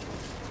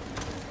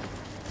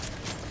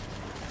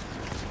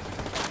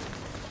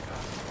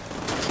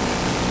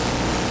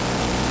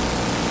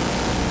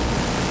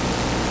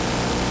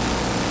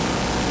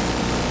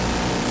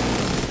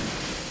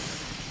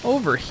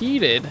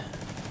 Overheated.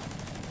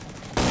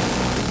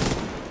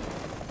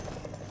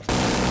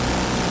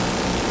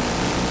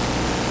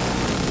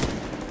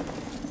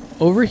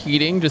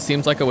 Overheating just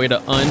seems like a way to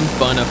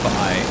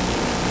unfunify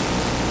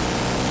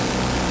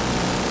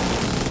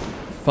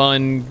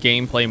fun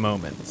gameplay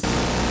moments.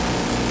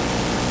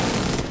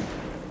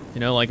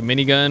 You know, like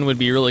minigun would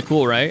be really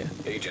cool, right?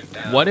 Agent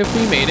down. What if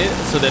we made it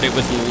so that it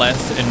was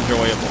less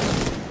enjoyable?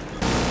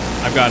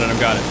 I've got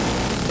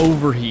it.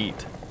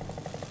 Overheat.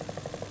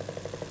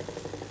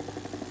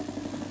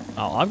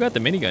 Oh, I've got the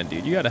minigun,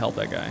 dude. You gotta help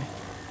that guy.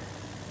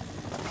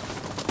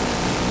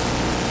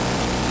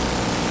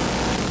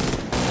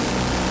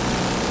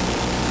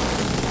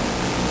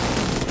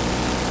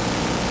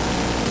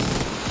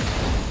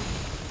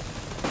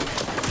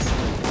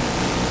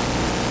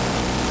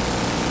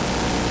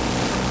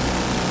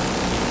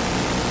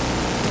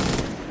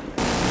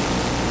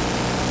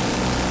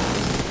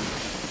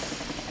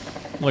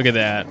 Look at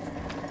that.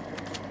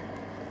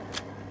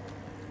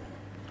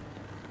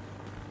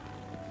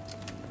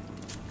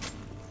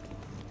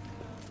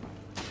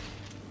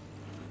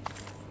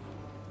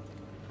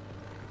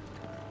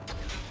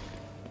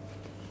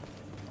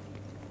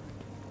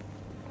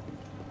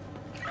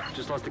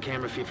 Just lost the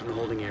camera feed from the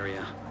holding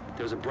area.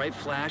 There was a bright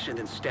flash and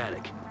then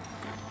static.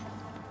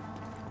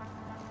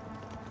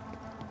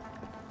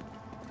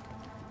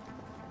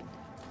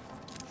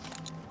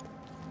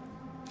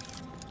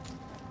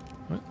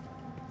 What?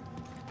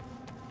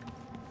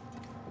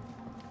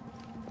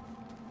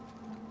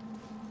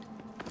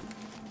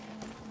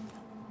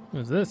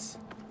 What is this?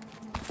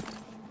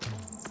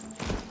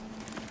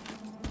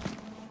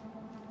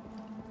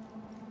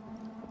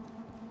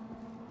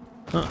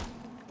 Huh.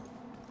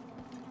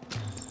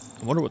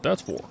 I wonder what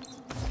that's for.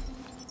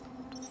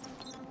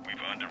 We've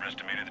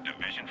underestimated the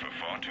division for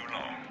far too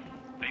long.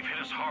 They've hit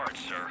us hard,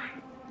 sir.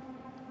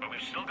 But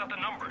we've still got the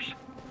numbers.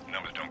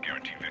 Numbers don't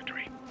guarantee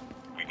victory.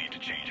 We need to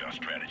change our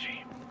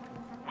strategy.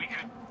 We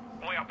could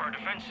weigh up our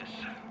defenses.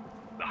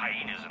 The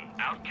hyenas and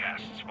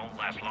outcasts won't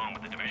last long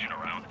with the division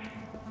around.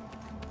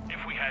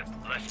 If we had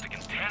less to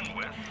contend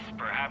with,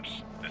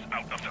 perhaps this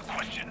out of the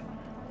question.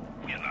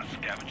 We are not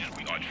scavengers,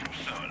 we are true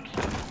sons.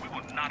 We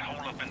will not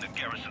hold up in the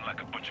garrison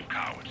like a bunch of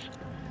cowards.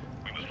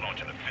 We must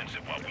launch an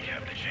offensive while we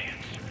have the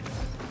chance.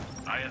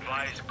 I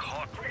advise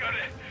caught. We got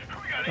it.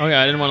 Okay,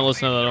 I didn't want to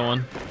listen to the other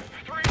one.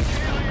 3 KIA.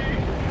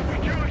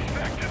 Too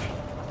effective.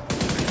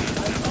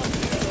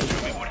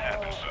 Tell me what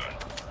happened, son.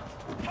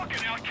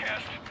 Fucking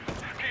outcast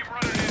came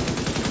running in,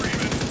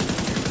 screaming.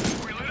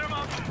 We lit him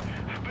up,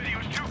 but he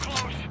was too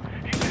close.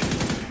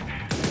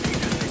 He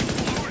just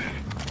exploded.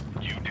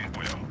 You did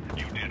well.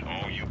 You did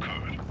all you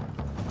could.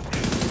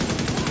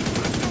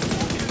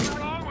 What is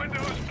wrong with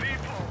those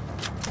people?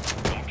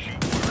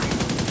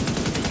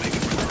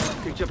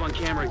 Picked up on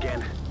camera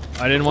again.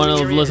 I didn't want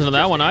to listen to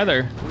that one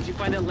either. Once you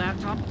find that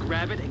laptop,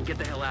 grab it and get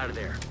the hell out of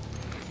there.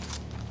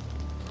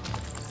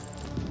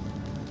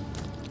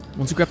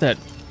 Once you grab that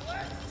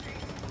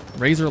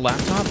Razer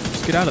laptop,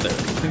 just get out of there.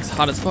 That thing's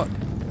hot as fuck.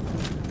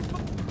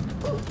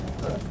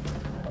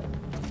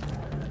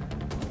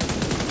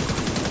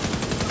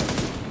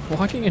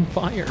 Walking in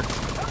fire.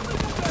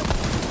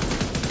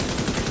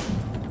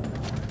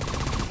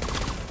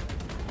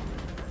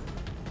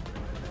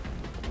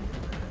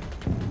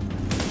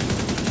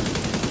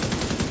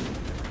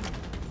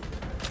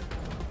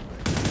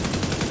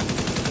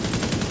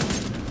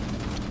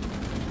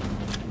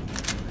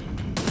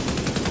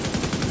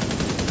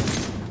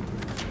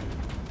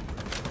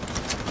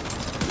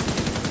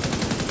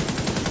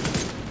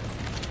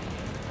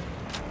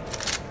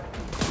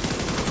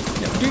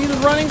 Dude, he's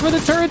running for the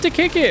turret to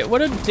kick it.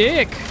 What a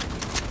dick.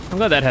 I'm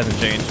glad that hasn't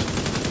changed.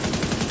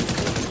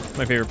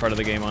 My favorite part of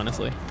the game,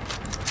 honestly.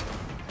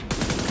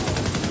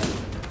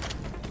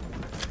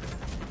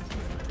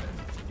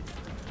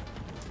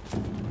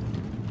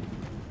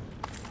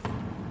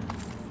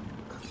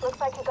 Looks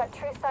like you got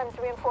True Sun's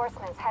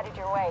reinforcements headed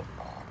your way.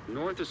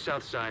 North or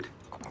south side?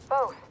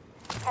 Both.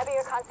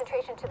 Heavier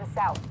concentration to the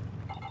south.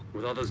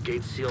 With all those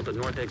gates sealed, the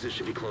north exit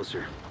should be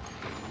closer.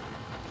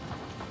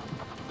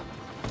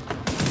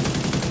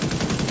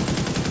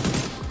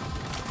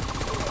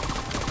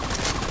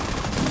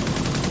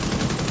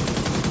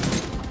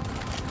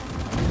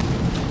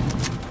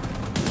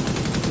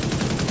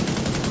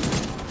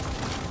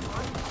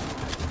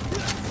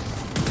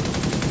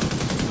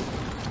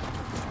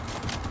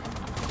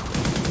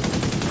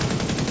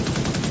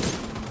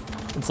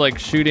 It's like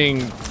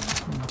shooting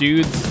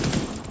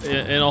dudes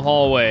in a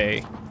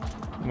hallway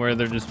where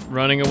they're just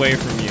running away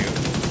from you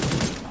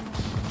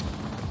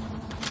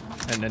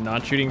and then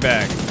not shooting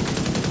back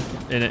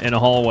in a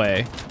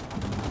hallway.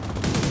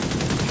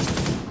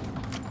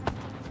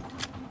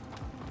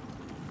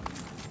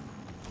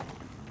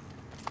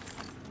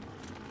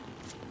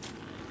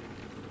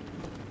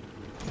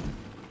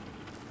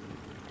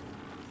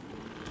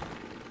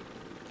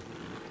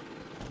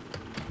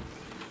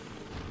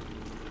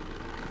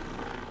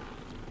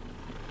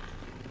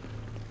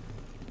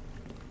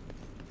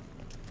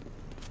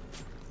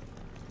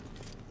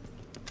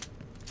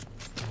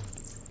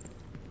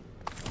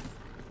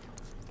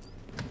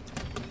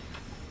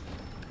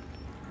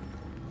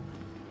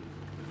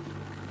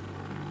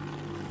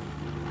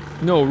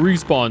 No,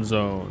 respawn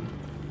zone.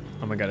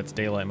 Oh my god, it's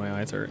daylight, my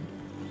eyes hurt.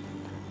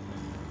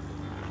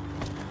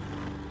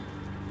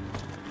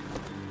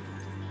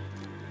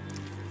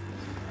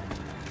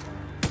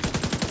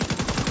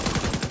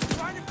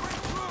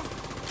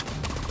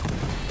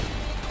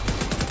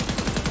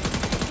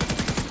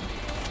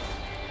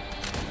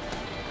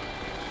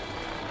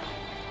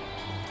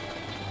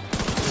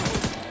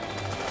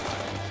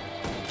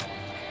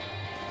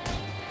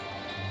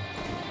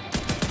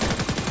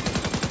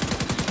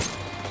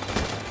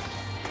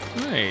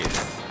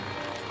 Nice.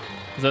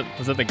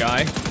 Was that the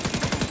guy?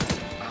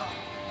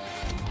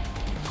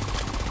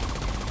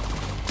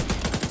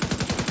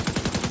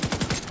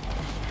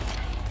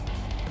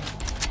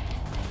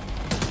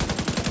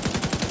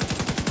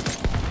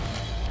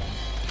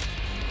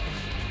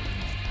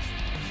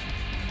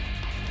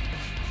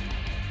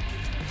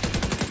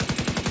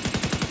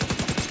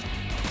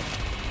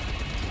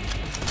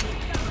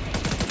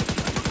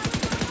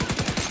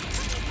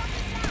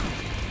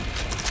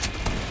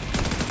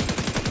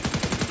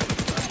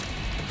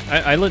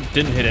 I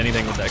didn't hit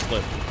anything with that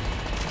clip.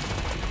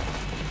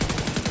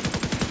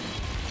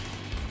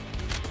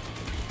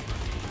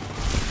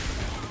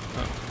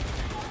 Oh.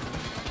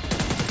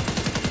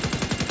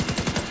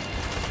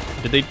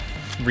 Did they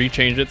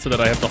rechange it so that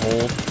I have to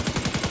hold?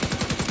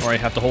 Or I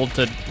have to hold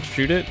to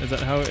shoot it? Is that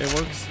how it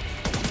works?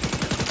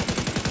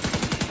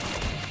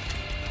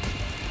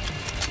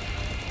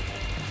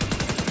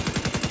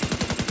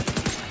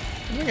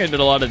 I think I did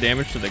a lot of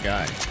damage to the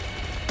guy.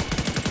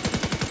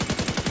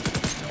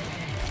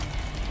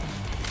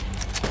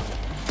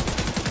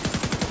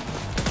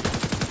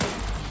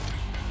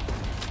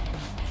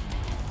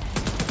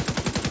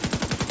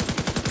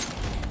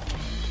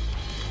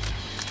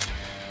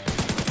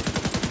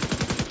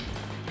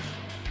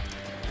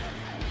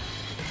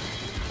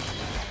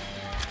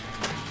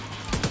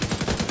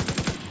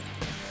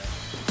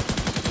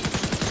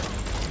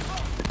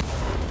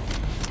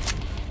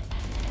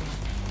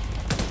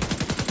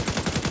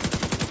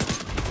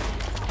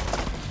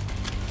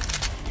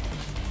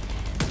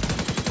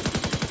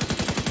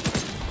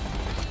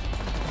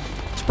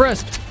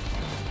 Pressed.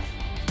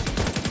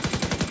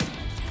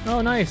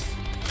 Oh, nice.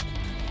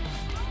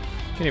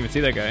 Can't even see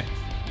that guy.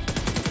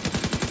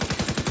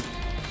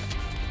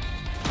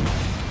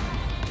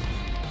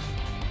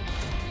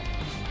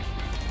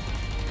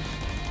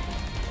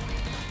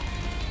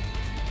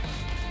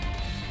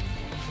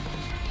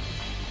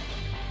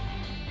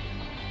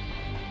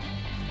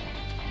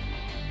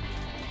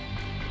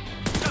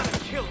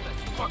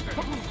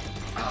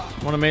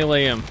 I want to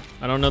melee him.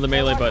 I don't know the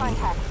melee button.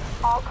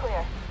 All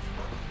clear.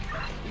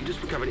 You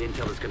just recovered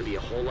intel that's going to be a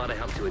whole lot of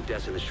help to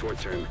Odessa in the short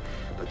term,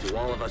 but to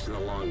all of us in the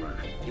long run.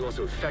 You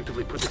also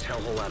effectively put this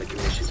hellhole out of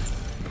commission.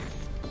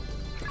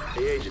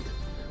 Hey, Agent.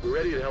 We're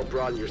ready to help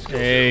broaden your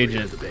skills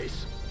at the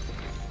base.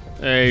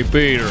 Hey,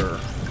 Peter.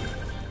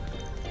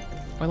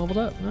 I leveled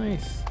up.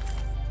 Nice.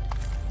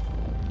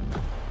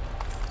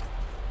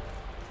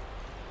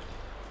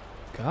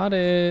 Got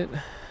it.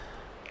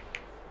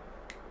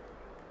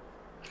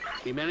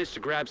 We managed to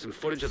grab some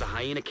footage of the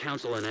Hyena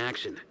Council in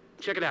action.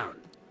 Check it out.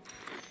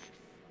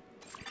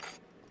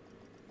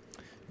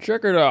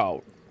 Check it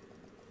out,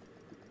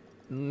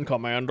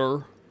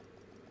 Commander.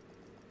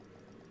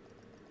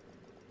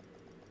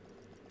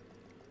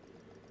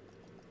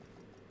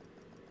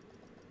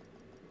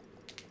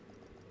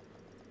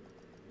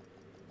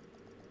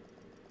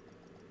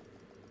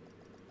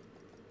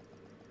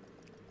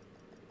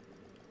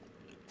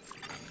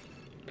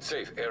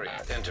 Safe area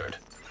entered.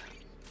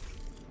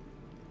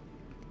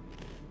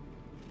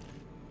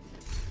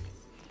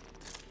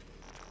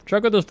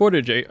 Check out this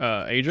footage,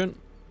 Agent.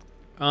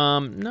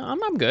 No,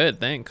 I'm good,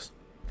 thanks.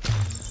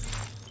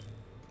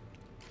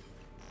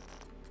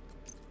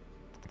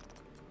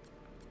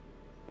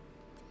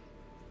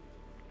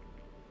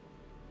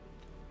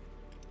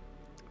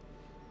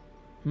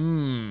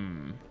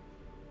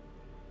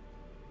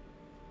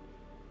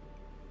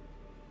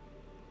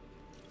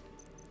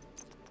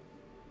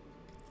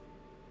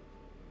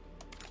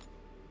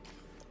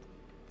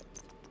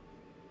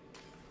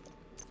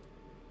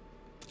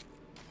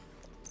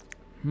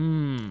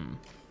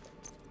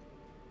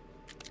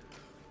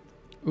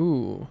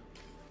 Ooh.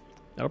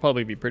 That'll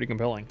probably be pretty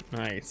compelling.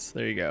 Nice.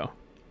 There you go.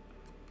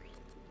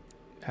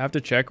 Have to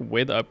check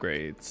with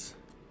upgrades.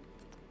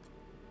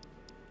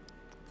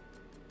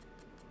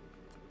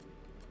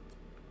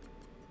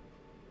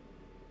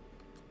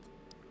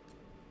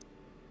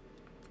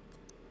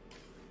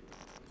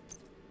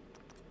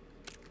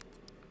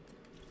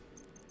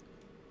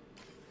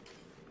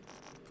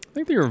 I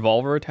think the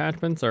revolver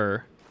attachments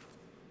are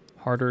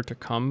harder to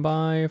come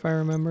by, if I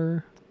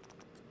remember.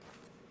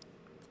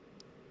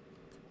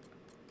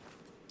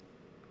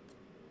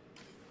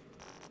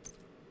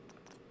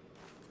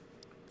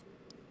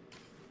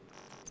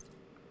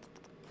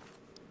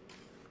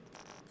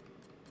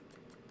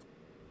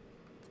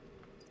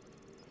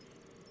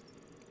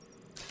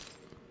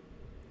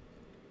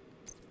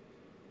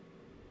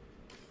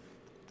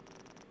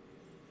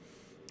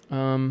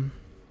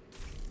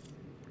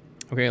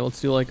 Okay,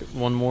 let's do like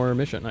one more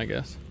mission, I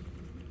guess.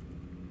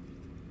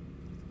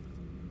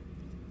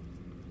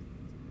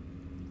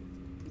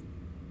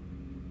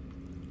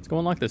 Let's go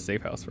unlock this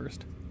safe house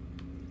first.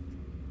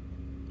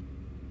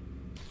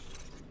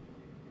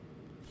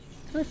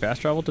 Can I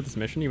fast travel to this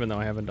mission even though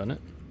I haven't done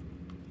it?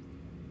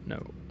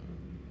 No.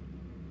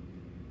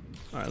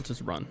 Alright, let's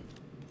just run.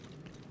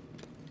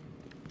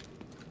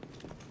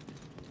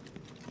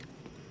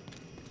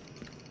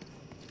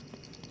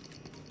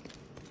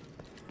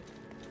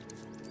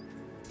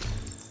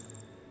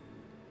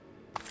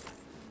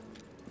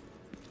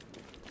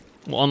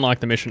 We'll unlock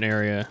the mission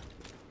area,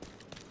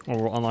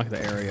 or we'll unlock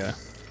the area.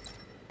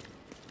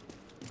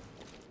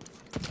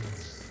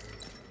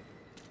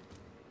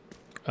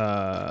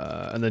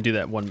 And then do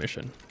that one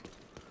mission.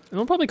 And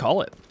we'll probably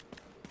call it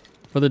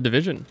for the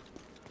Division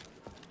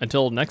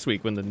until next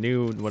week when the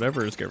new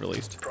whatevers get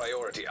released.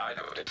 Priority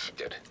item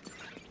detected.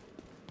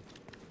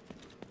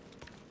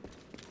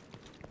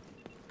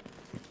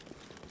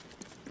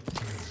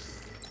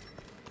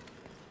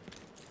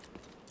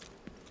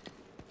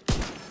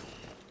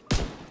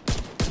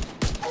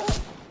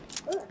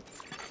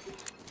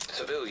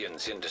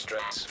 Civilians in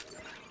distress.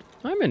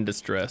 I'm in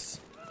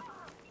distress.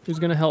 Who's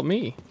gonna help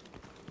me?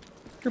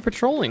 You're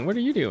patrolling. What are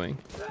you doing?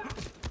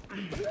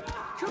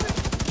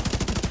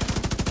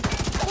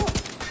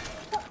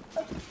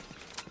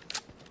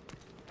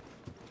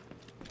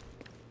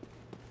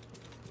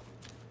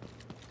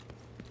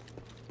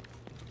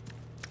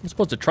 I'm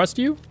supposed to trust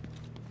you?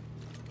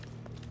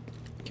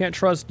 Can't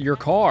trust your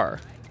car.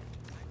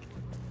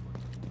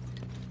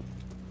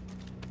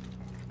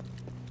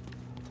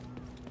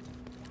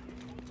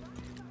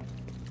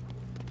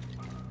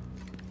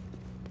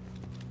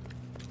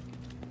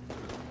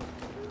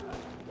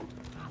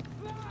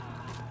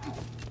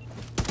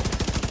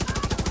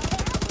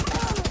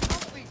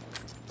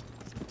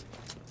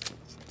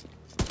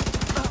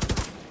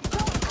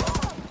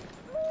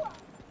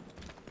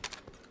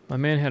 My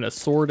man had a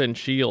sword and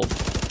shield.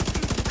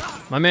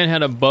 My man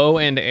had a bow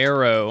and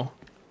arrow.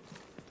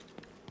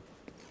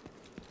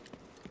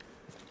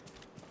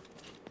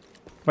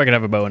 If I could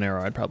have a bow and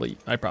arrow, I'd probably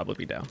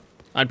be down.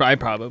 I'd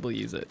probably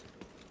use it.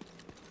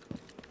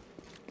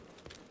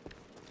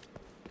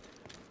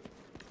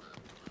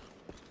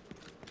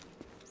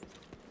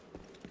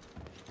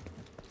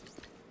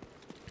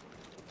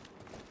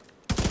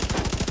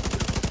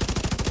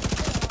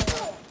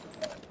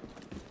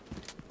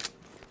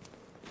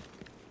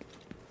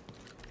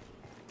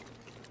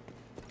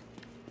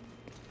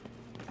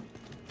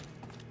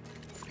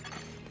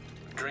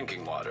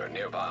 Drinking water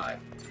nearby.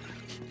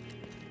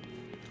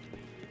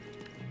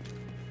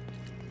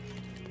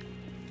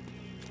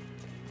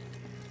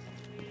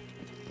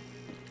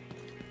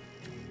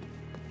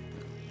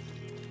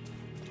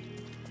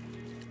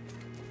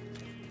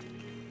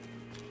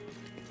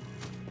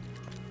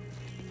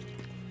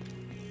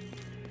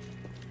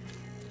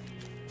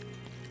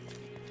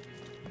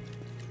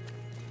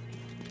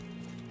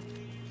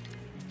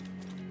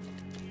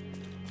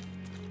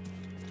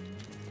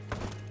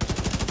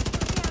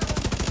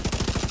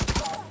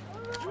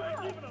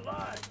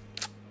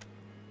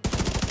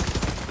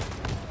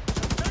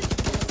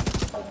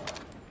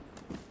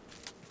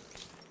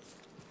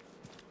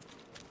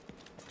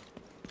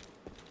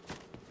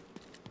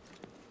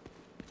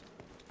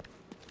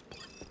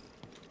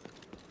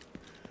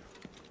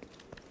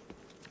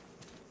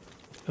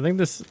 I think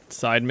this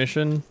side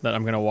mission that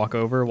I'm gonna walk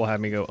over will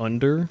have me go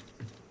under,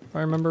 if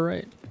I remember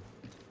right.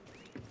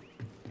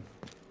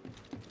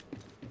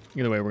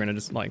 Either way, we're gonna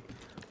just like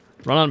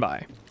run on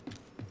by.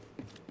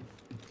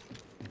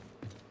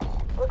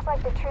 Looks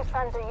like the True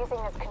Sons are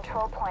using this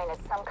control point as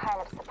some kind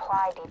of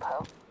supply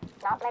depot.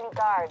 Not many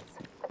guards,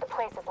 but the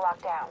place is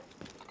locked down.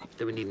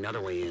 Then we need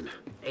another way in.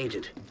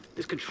 Agent,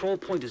 this control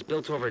point is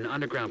built over an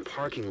underground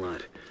parking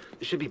lot.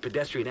 There should be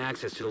pedestrian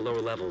access to the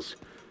lower levels.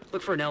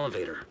 Look for an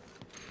elevator.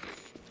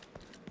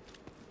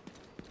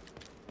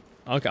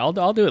 Okay,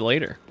 I'll do it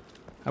later.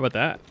 How about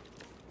that?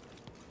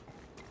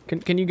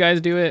 Can you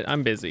guys do it?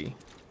 I'm busy.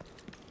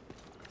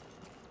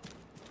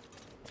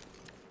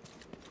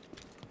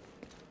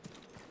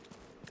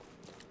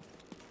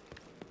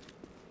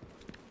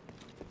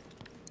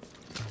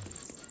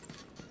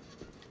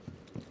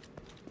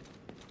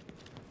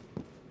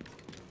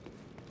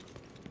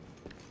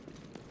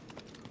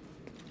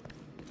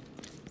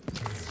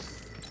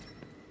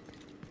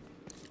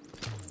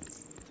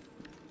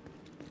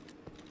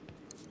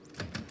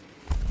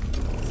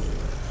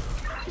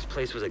 This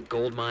place was a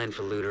gold mine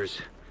for looters.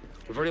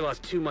 We've already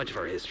lost too much of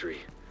our history.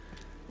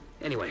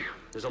 Anyway,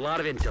 there's a lot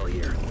of intel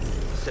here.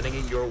 Sending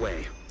it your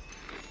way.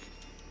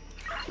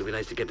 It'll be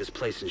nice to get this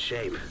place in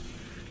shape.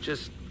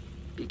 Just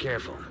be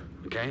careful,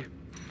 okay?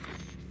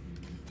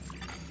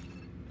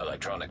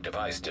 Electronic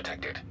device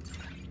detected.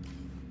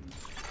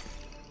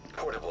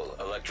 Portable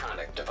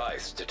electronic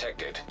device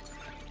detected.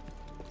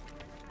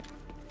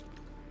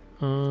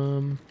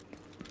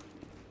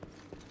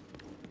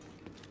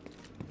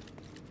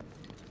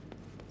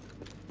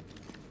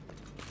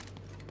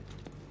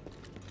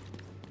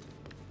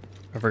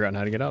 I've forgotten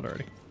how to get out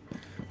already.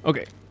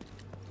 Okay.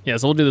 Yeah,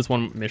 so we'll do this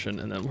one mission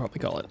and then we'll probably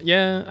call it.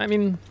 Yeah, I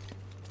mean,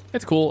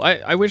 it's cool.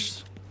 I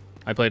wish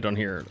I played on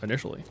here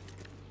initially.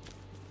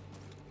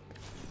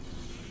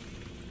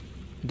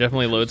 It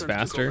definitely loads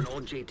faster. An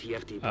old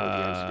JTF depot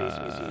here in Space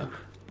Museum.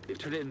 They've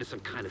turned it into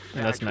some kind of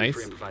that's factory nice.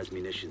 for improvised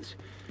munitions.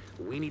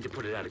 We need to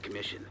put it out of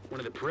commission. One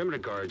of the perimeter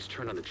guards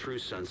turned on the True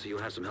Sun, so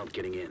you'll have some help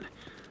getting in.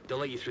 They'll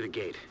let you through the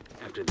gate.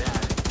 After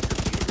that, it's up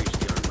to you to reach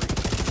the armory.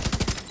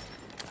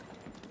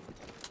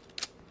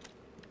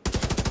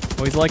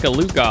 Oh, he's like a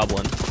loot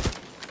goblin.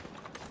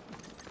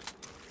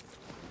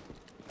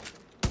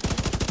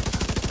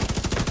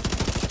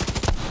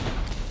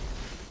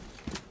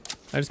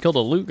 I just killed a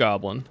loot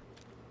goblin.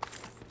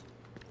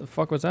 The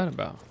fuck was that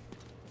about?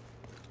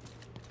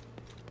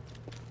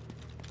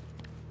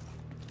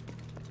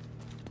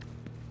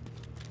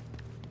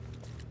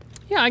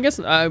 Yeah, I guess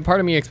part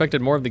of me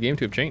expected more of the game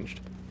to have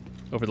changed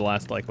over the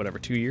last, like, whatever,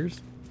 2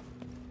 years?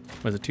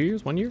 Was it 2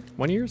 years? 1 year?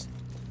 1 years?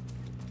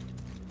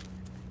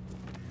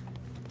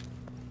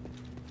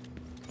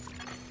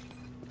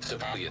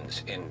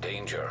 Civilians in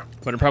danger.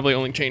 But it probably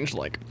only changed,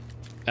 like,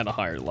 at a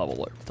higher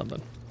level or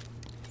something.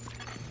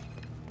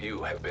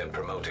 You have been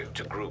promoted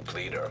to group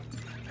leader.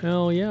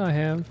 Hell yeah, I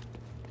have.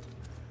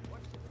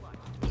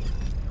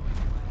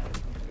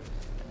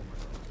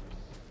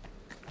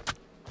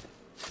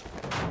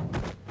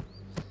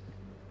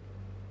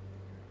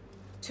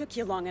 Took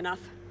you long enough.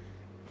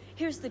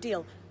 Here's the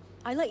deal.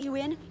 I let you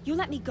in, you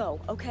let me go,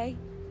 okay?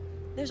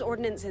 There's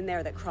ordnance in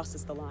there that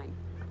crosses the line.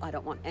 I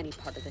don't want any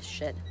part of this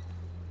shit.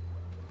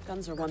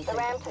 Guns are one thing. The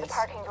ramp to the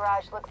parking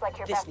garage looks like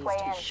your This best needs way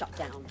to be in. shut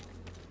down.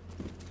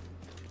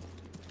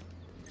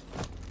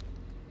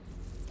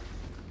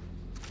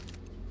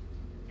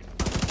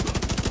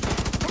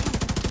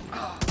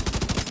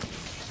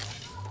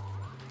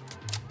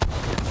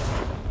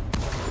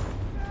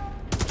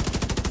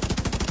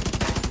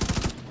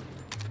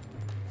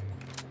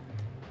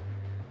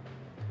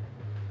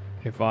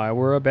 If I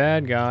were a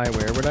bad guy,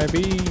 where would I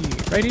be?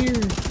 Right here.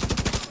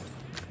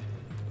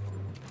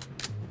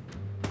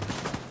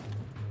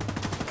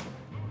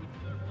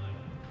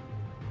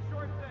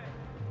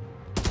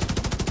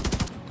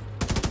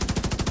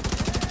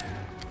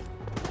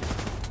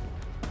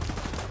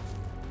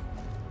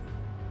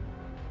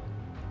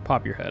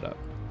 Pop your head up.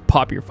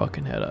 Pop your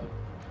fucking head up.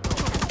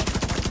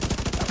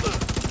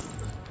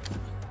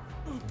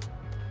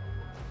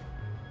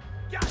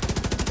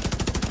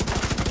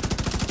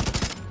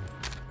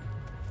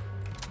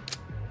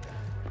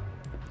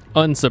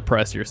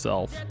 Unsuppress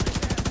yourself.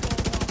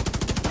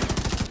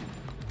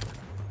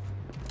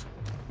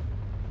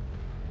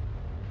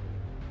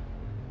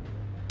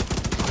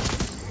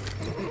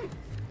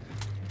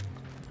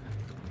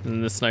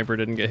 And the sniper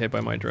didn't get hit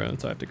by my drone,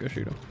 so I have to go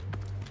shoot him.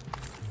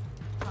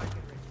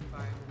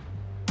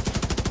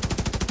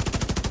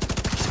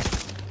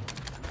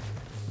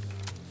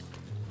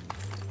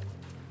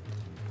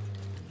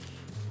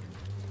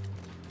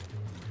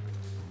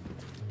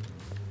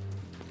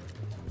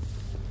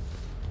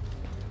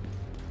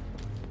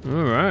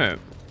 All right.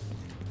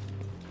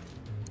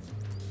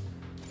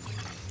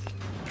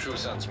 True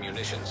Sun's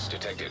munitions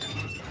detected.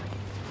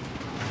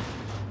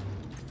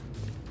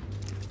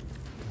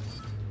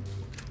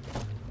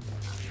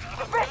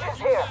 Suspicions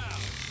here!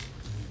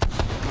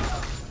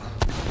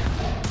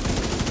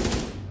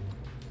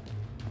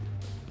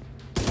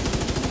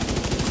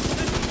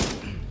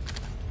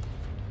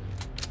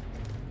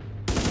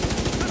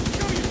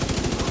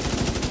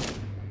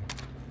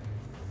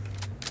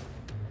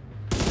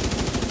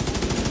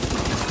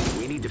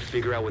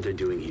 Figure out what they're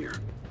doing here.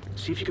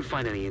 See if you can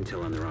find any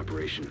intel on their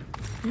operation.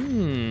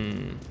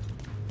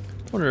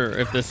 Wonder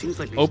if this Seems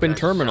like these open guys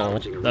are terminal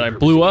salvaging or that I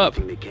blew up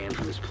repurposing anything they can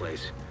from this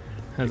place.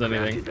 has Crafty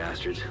anything.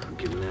 bastards. I'll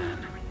give them that.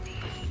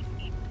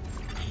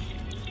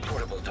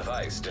 Portable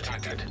device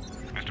detected.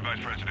 Mr.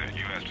 Vice President,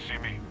 you asked to see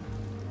me.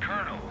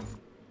 Colonel.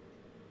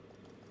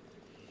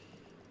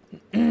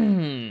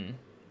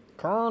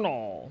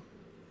 Colonel.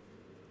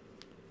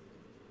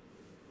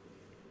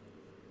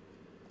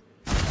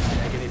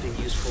 Tag anything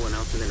useful and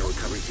out to the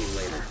recovery team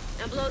later.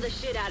 And blow the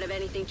shit out of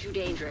anything too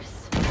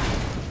dangerous.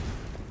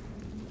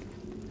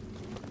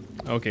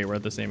 Okay, we're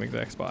at the same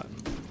exact spot.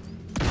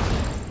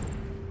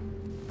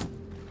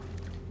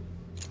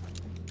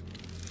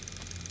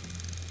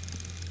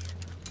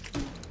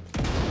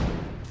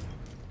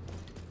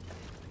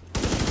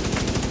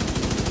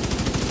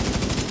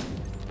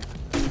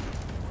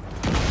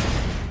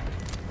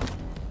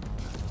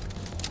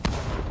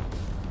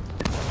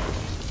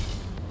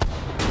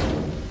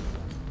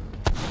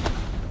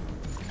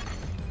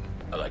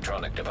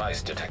 Electronic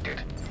device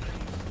detected.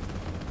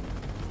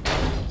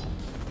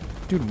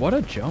 Dude, what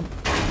a jump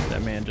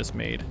that man just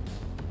made.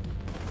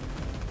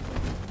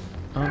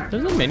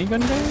 There's a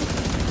minigun there?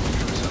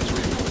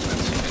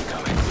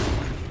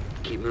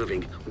 Keep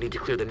moving. We need to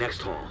clear the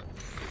next hall.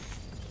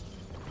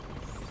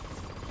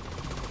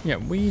 Yeah,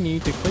 we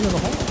need to clear the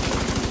hall.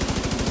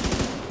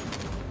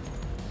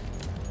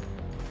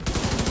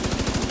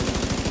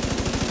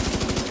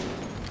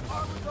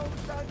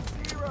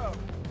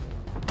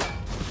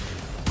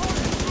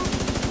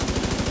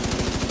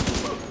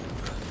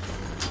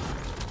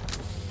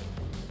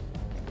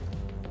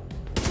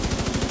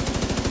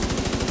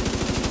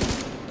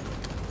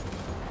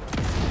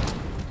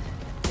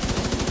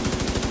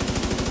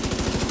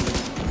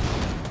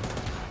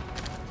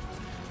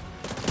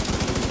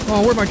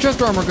 Oh, where'd my chest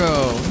armor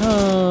go?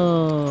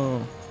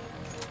 No.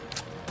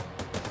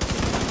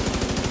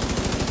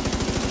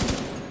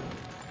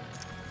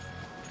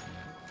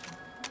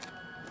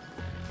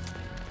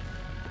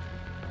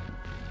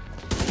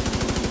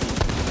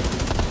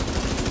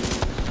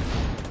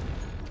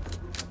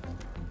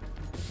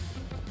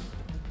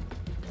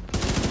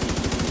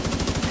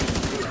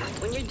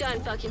 When you're done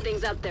fucking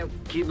things up there.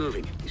 Keep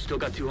moving. You still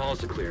got 2 halls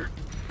to clear.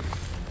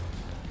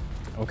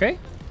 Okay.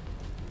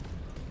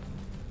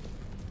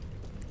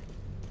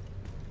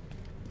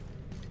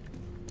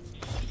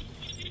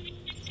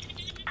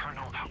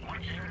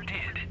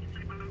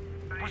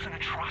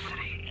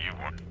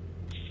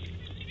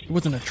 It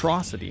was an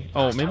atrocity.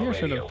 Oh, maybe I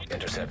should have.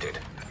 Intercepted.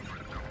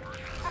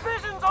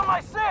 Division's on my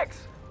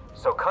 6!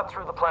 So cut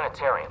through the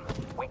planetarium.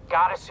 We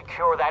gotta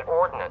secure that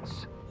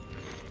ordnance.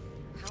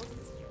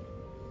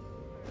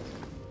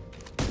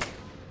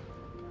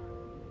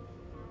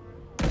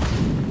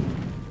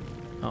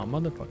 Oh,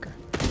 motherfucker.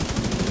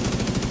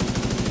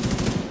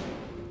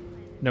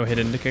 No hit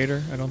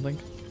indicator, I don't think.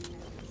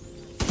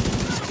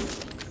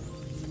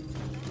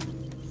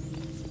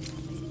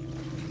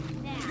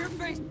 Your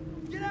face!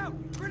 Get out!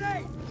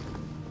 Grenade!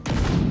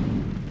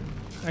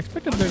 I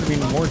expected there to be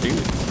more dudes.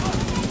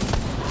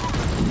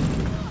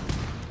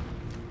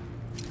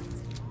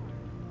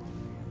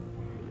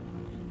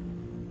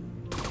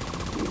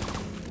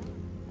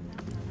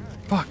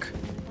 Fuck.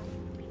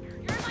 You're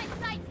in my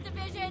sights,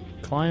 Division!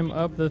 Climb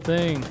up the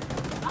thing.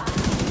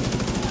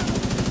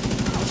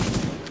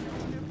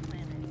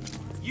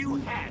 You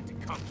had to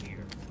come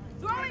here.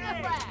 Throwing a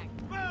frag!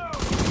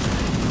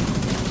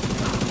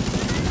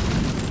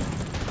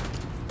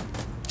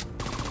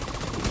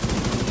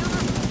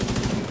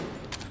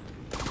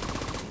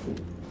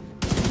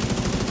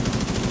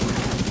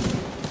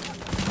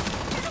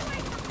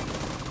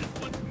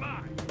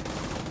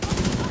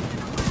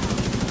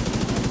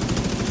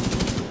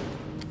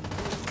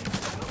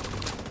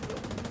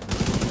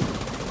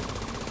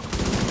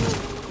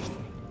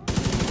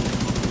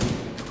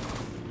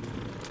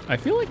 I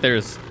feel like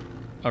there's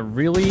a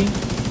really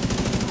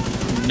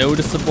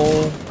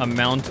noticeable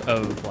amount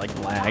of like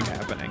lag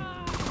happening.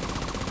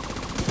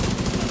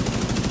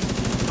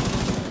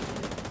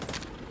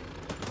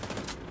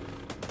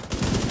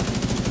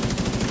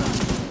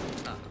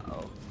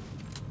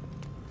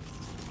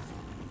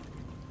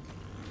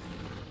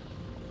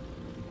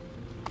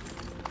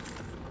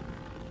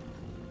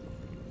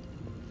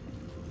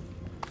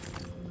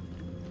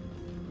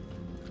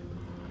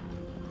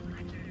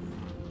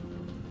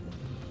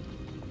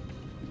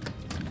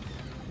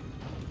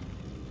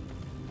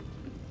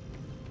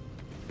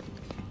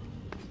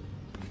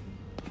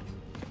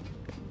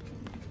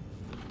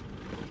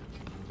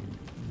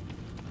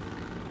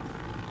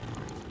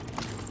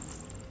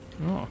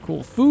 Oh,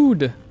 cool.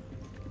 Food!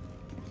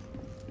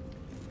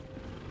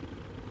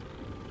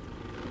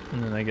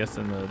 And then I guess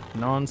in the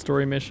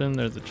non-story mission,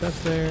 there's a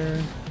chest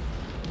there.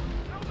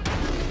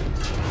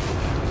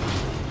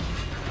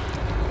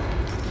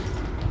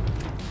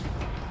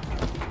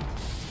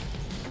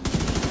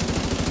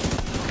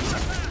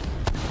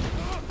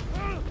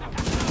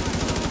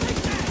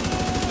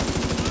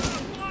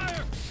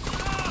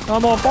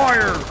 I'm on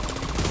fire!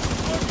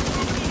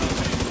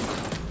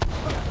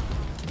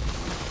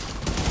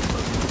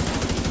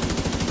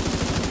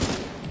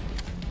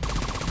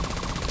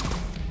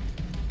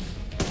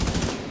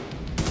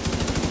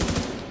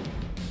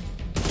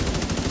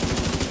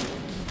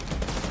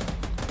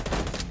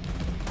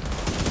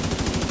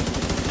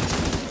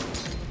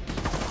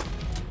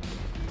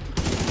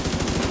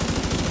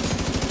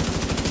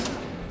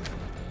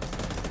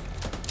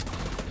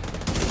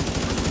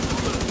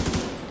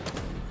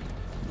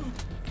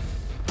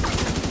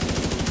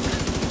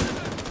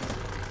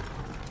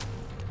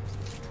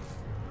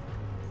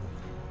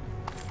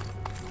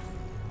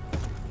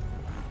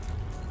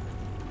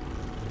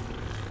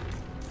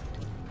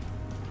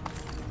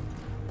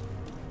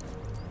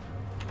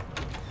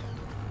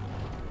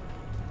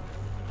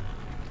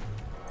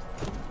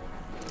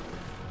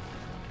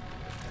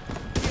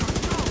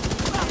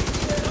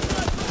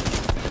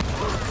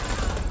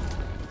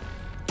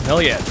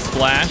 Hell yeah, it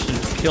splashed and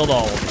just killed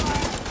all of them.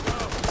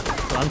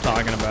 That's what I'm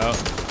talking about.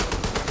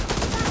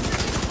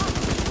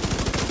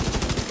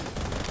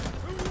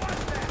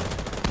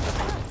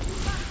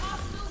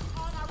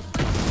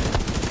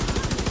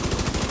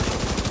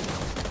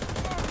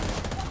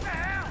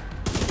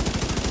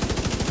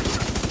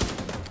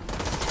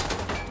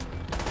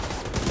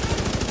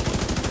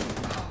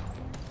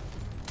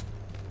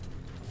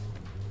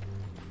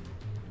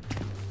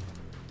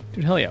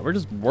 Dude, hell yeah, we're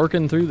just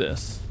working through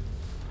this.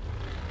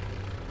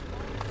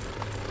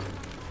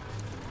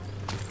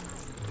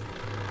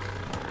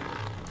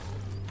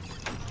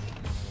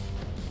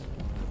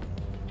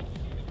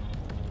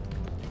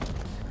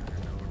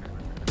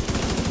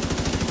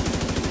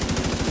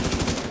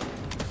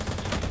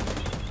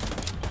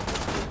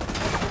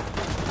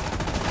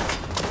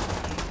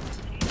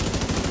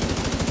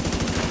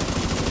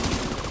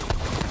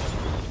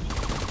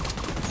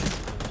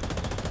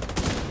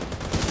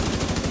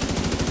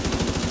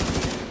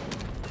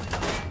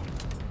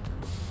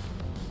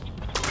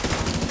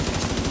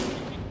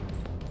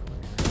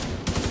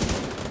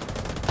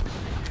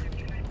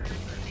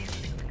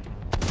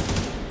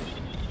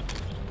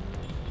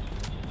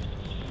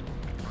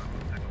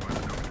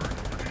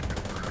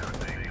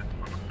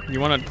 You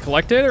want to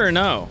collect it or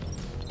no?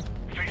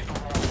 Face the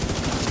wall.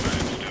 I'm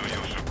still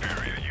your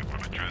superior. You will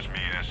address me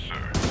as sir.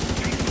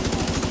 Face the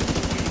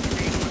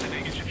wall. Within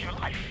an inch of your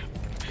life,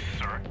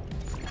 sir.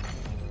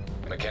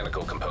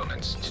 Mechanical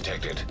components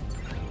detected.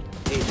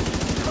 Agent,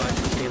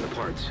 scan the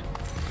parts.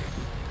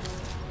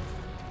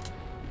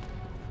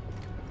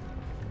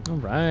 All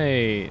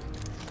right.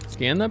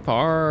 Scan the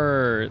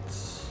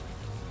parts.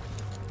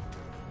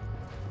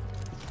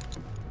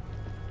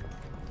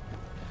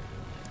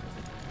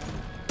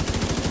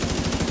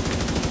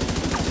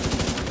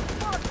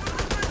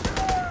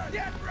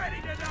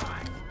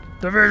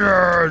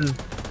 Division!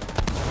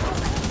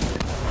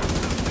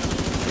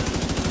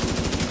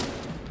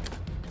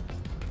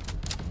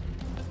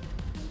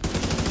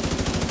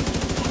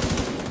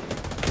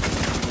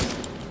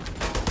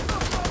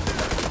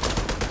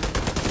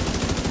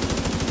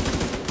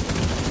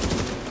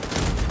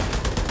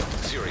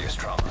 Serious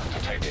trauma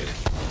detected. I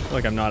feel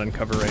like I'm not in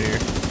cover right here.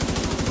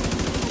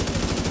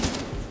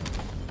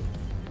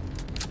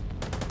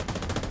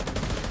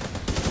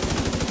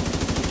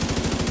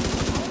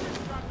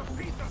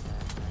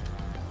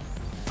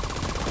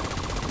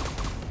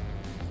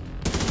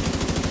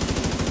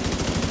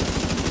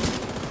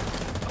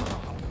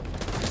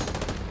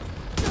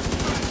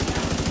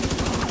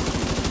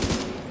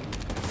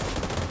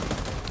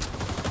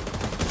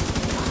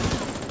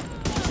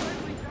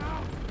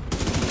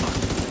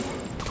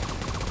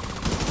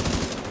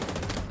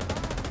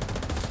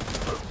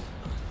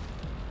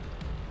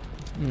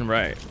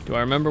 Right. Do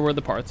I remember where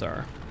the parts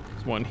are?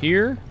 There's one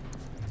here.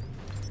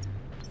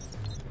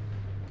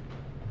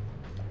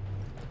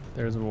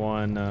 There's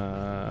one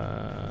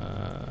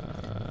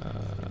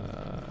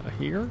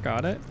here.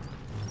 Got it.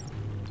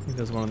 I think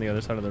there's one on the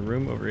other side of the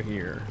room over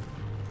here.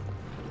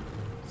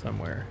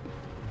 Somewhere.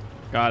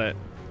 Got it.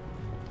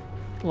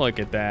 Look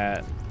at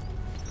that.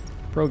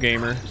 Pro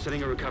gamer.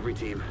 Setting a recovery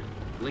team.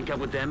 Link up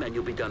with them and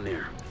you'll be done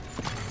there.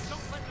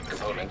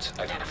 Components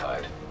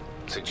identified.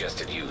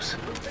 Suggested use.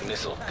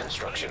 Missile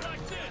construction.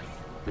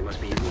 They must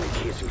be using the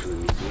casing from the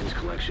museum's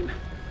collection.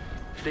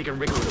 If they can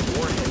rig it with a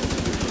warhead and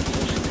some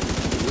propulsion,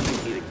 they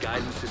wouldn't need a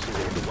guidance system to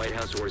hit the White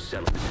House or a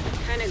settlement.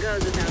 Kinda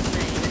goes without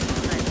saying,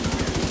 but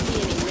if you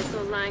see any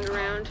missiles lying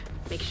around,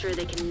 make sure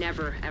they can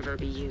never, ever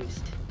be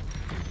used.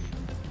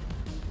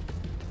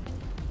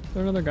 Is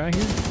there another guy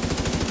here?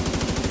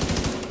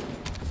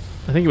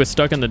 I think he was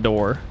stuck in the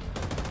door.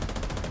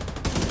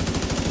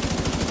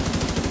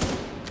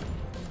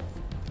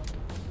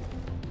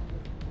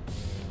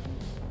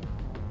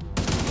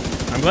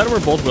 I'm glad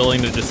we're both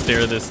willing to just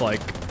stare this like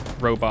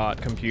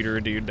robot computer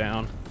dude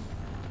down.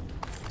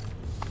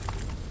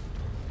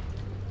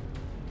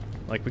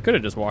 Like we could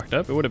have just walked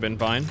up, it would have been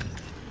fine.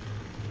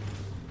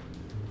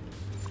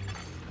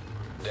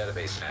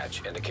 Database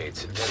match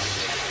indicates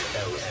designated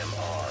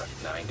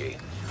LMR-90.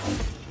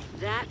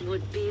 That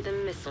would be the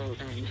missile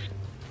then.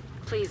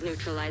 Please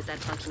neutralize that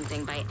fucking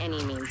thing by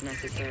any means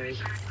necessary.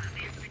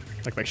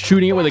 Like by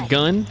shooting it with a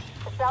gun?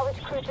 The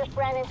salvage crew just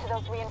ran into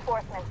those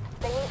reinforcements.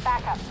 They need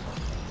backup.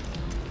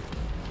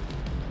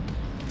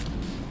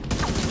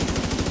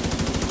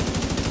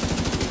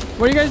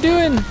 What are you guys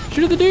doing?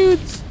 Shoot at the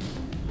dudes!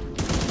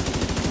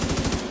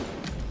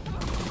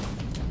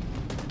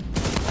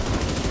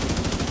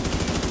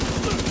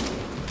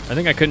 I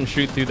think I couldn't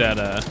shoot through that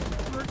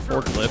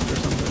forklift or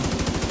something.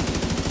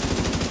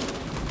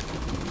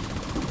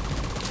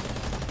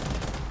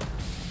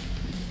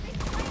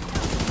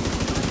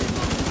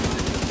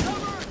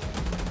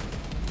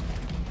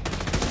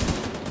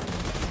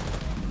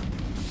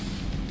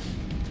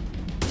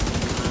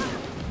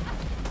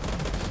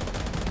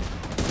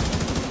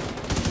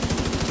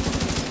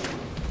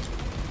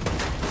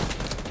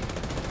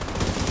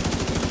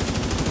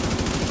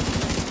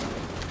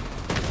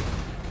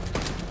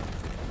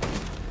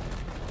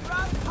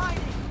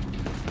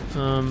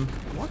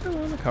 Walk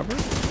around the cover.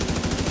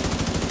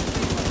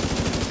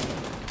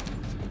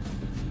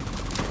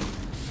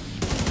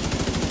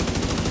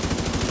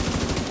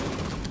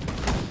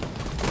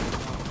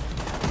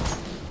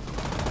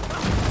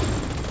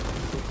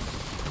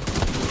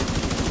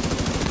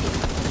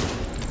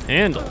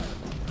 Handle.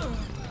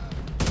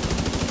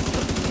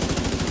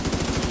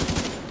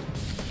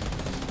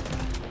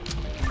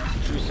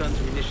 True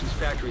Sons Munitions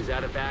Factory is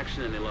out of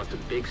action and they lost a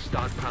big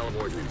stockpile of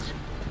ordnance.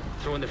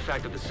 Throw in the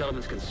fact that the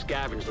settlements can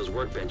scavenge those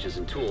workbenches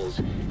and tools,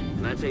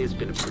 and I'd say it's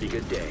been a pretty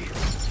good day.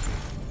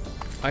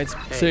 I'd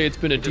say it's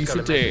been a just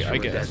got decent day, message I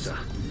from guess. Odessa.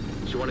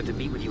 She wanted to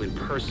meet with you in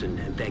person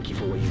and thank you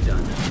for what you've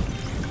done.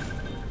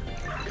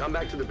 Come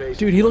back to the base.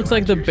 Dude, he looks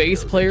like the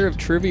bass player of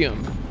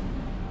Trivium.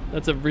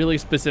 That's a really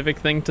specific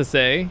thing to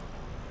say,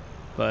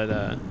 but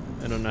I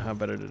don't know how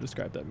better to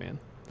describe that man.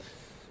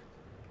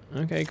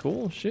 Okay,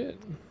 cool, shit.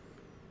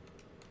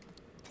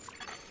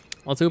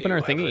 Let's open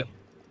our thingy.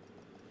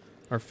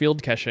 Our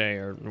field cache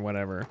or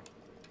whatever.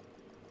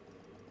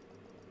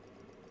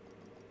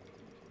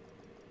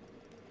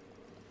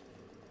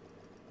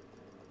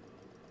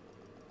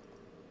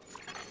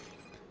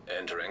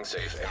 Entering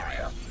safe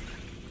area.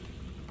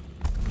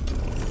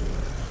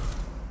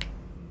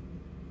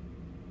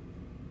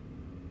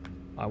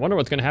 I wonder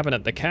what's gonna happen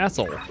at the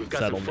castle We've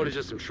got some footage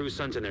of some True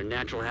Sons in their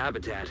natural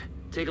habitat.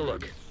 Take a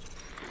look.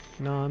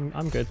 No,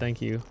 I'm good,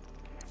 thank you.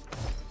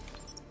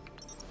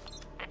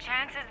 The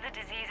chances the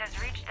disease has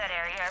reached that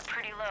area are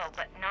pretty low,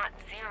 but not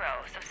zero,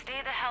 so stay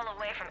the hell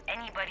away from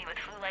anybody with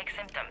flu-like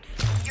symptoms.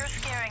 You're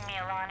scaring me,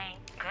 Alani.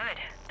 Good.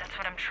 That's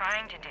what I'm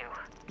trying to do.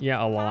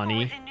 Yeah, Mama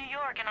Alani. was in New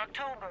York in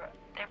October.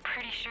 They're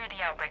pretty sure the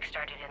outbreak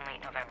started in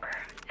late November.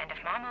 And if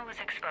Mama was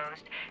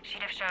exposed,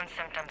 she'd have shown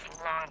symptoms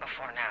long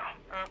before now.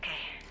 Okay.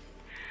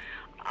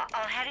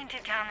 I'll head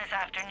into town this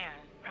afternoon.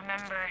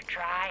 Remember,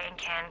 dry and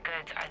canned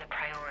goods are the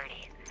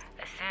priority.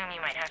 Assume you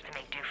might have to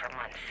make do for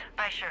months.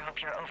 I sure hope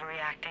you're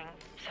overreacting.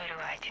 So do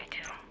I,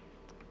 Tutu.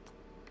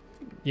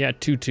 Yeah,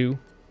 Tutu.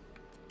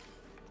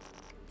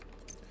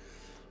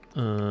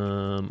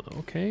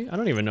 Okay. I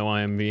don't even know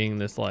why I'm being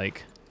this,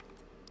 like,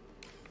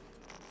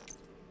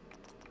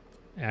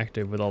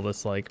 active with all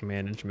this, like,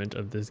 management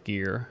of this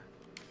gear.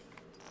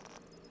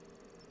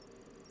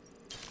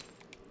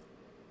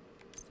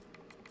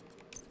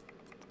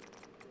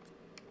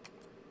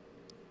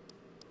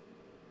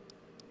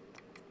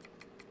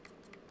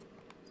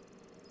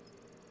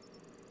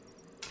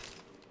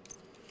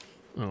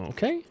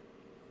 Okay.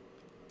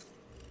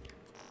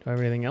 Do I have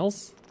anything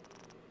else?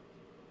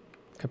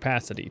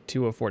 Capacity,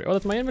 2 of 40. Oh,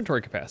 that's my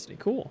inventory capacity.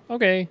 Cool.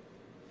 Okay.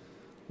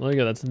 Well, there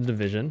you go. That's the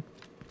Division.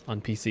 On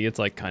PC, it's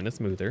like kind of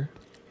smoother,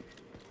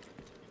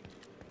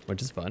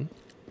 which is fun.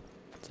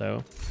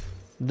 So,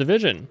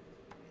 Division.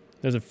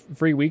 There's a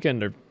free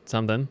weekend or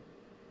something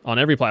on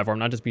every platform,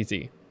 not just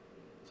PC.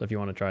 So if you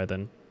want to try it,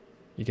 then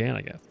you can,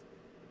 I guess.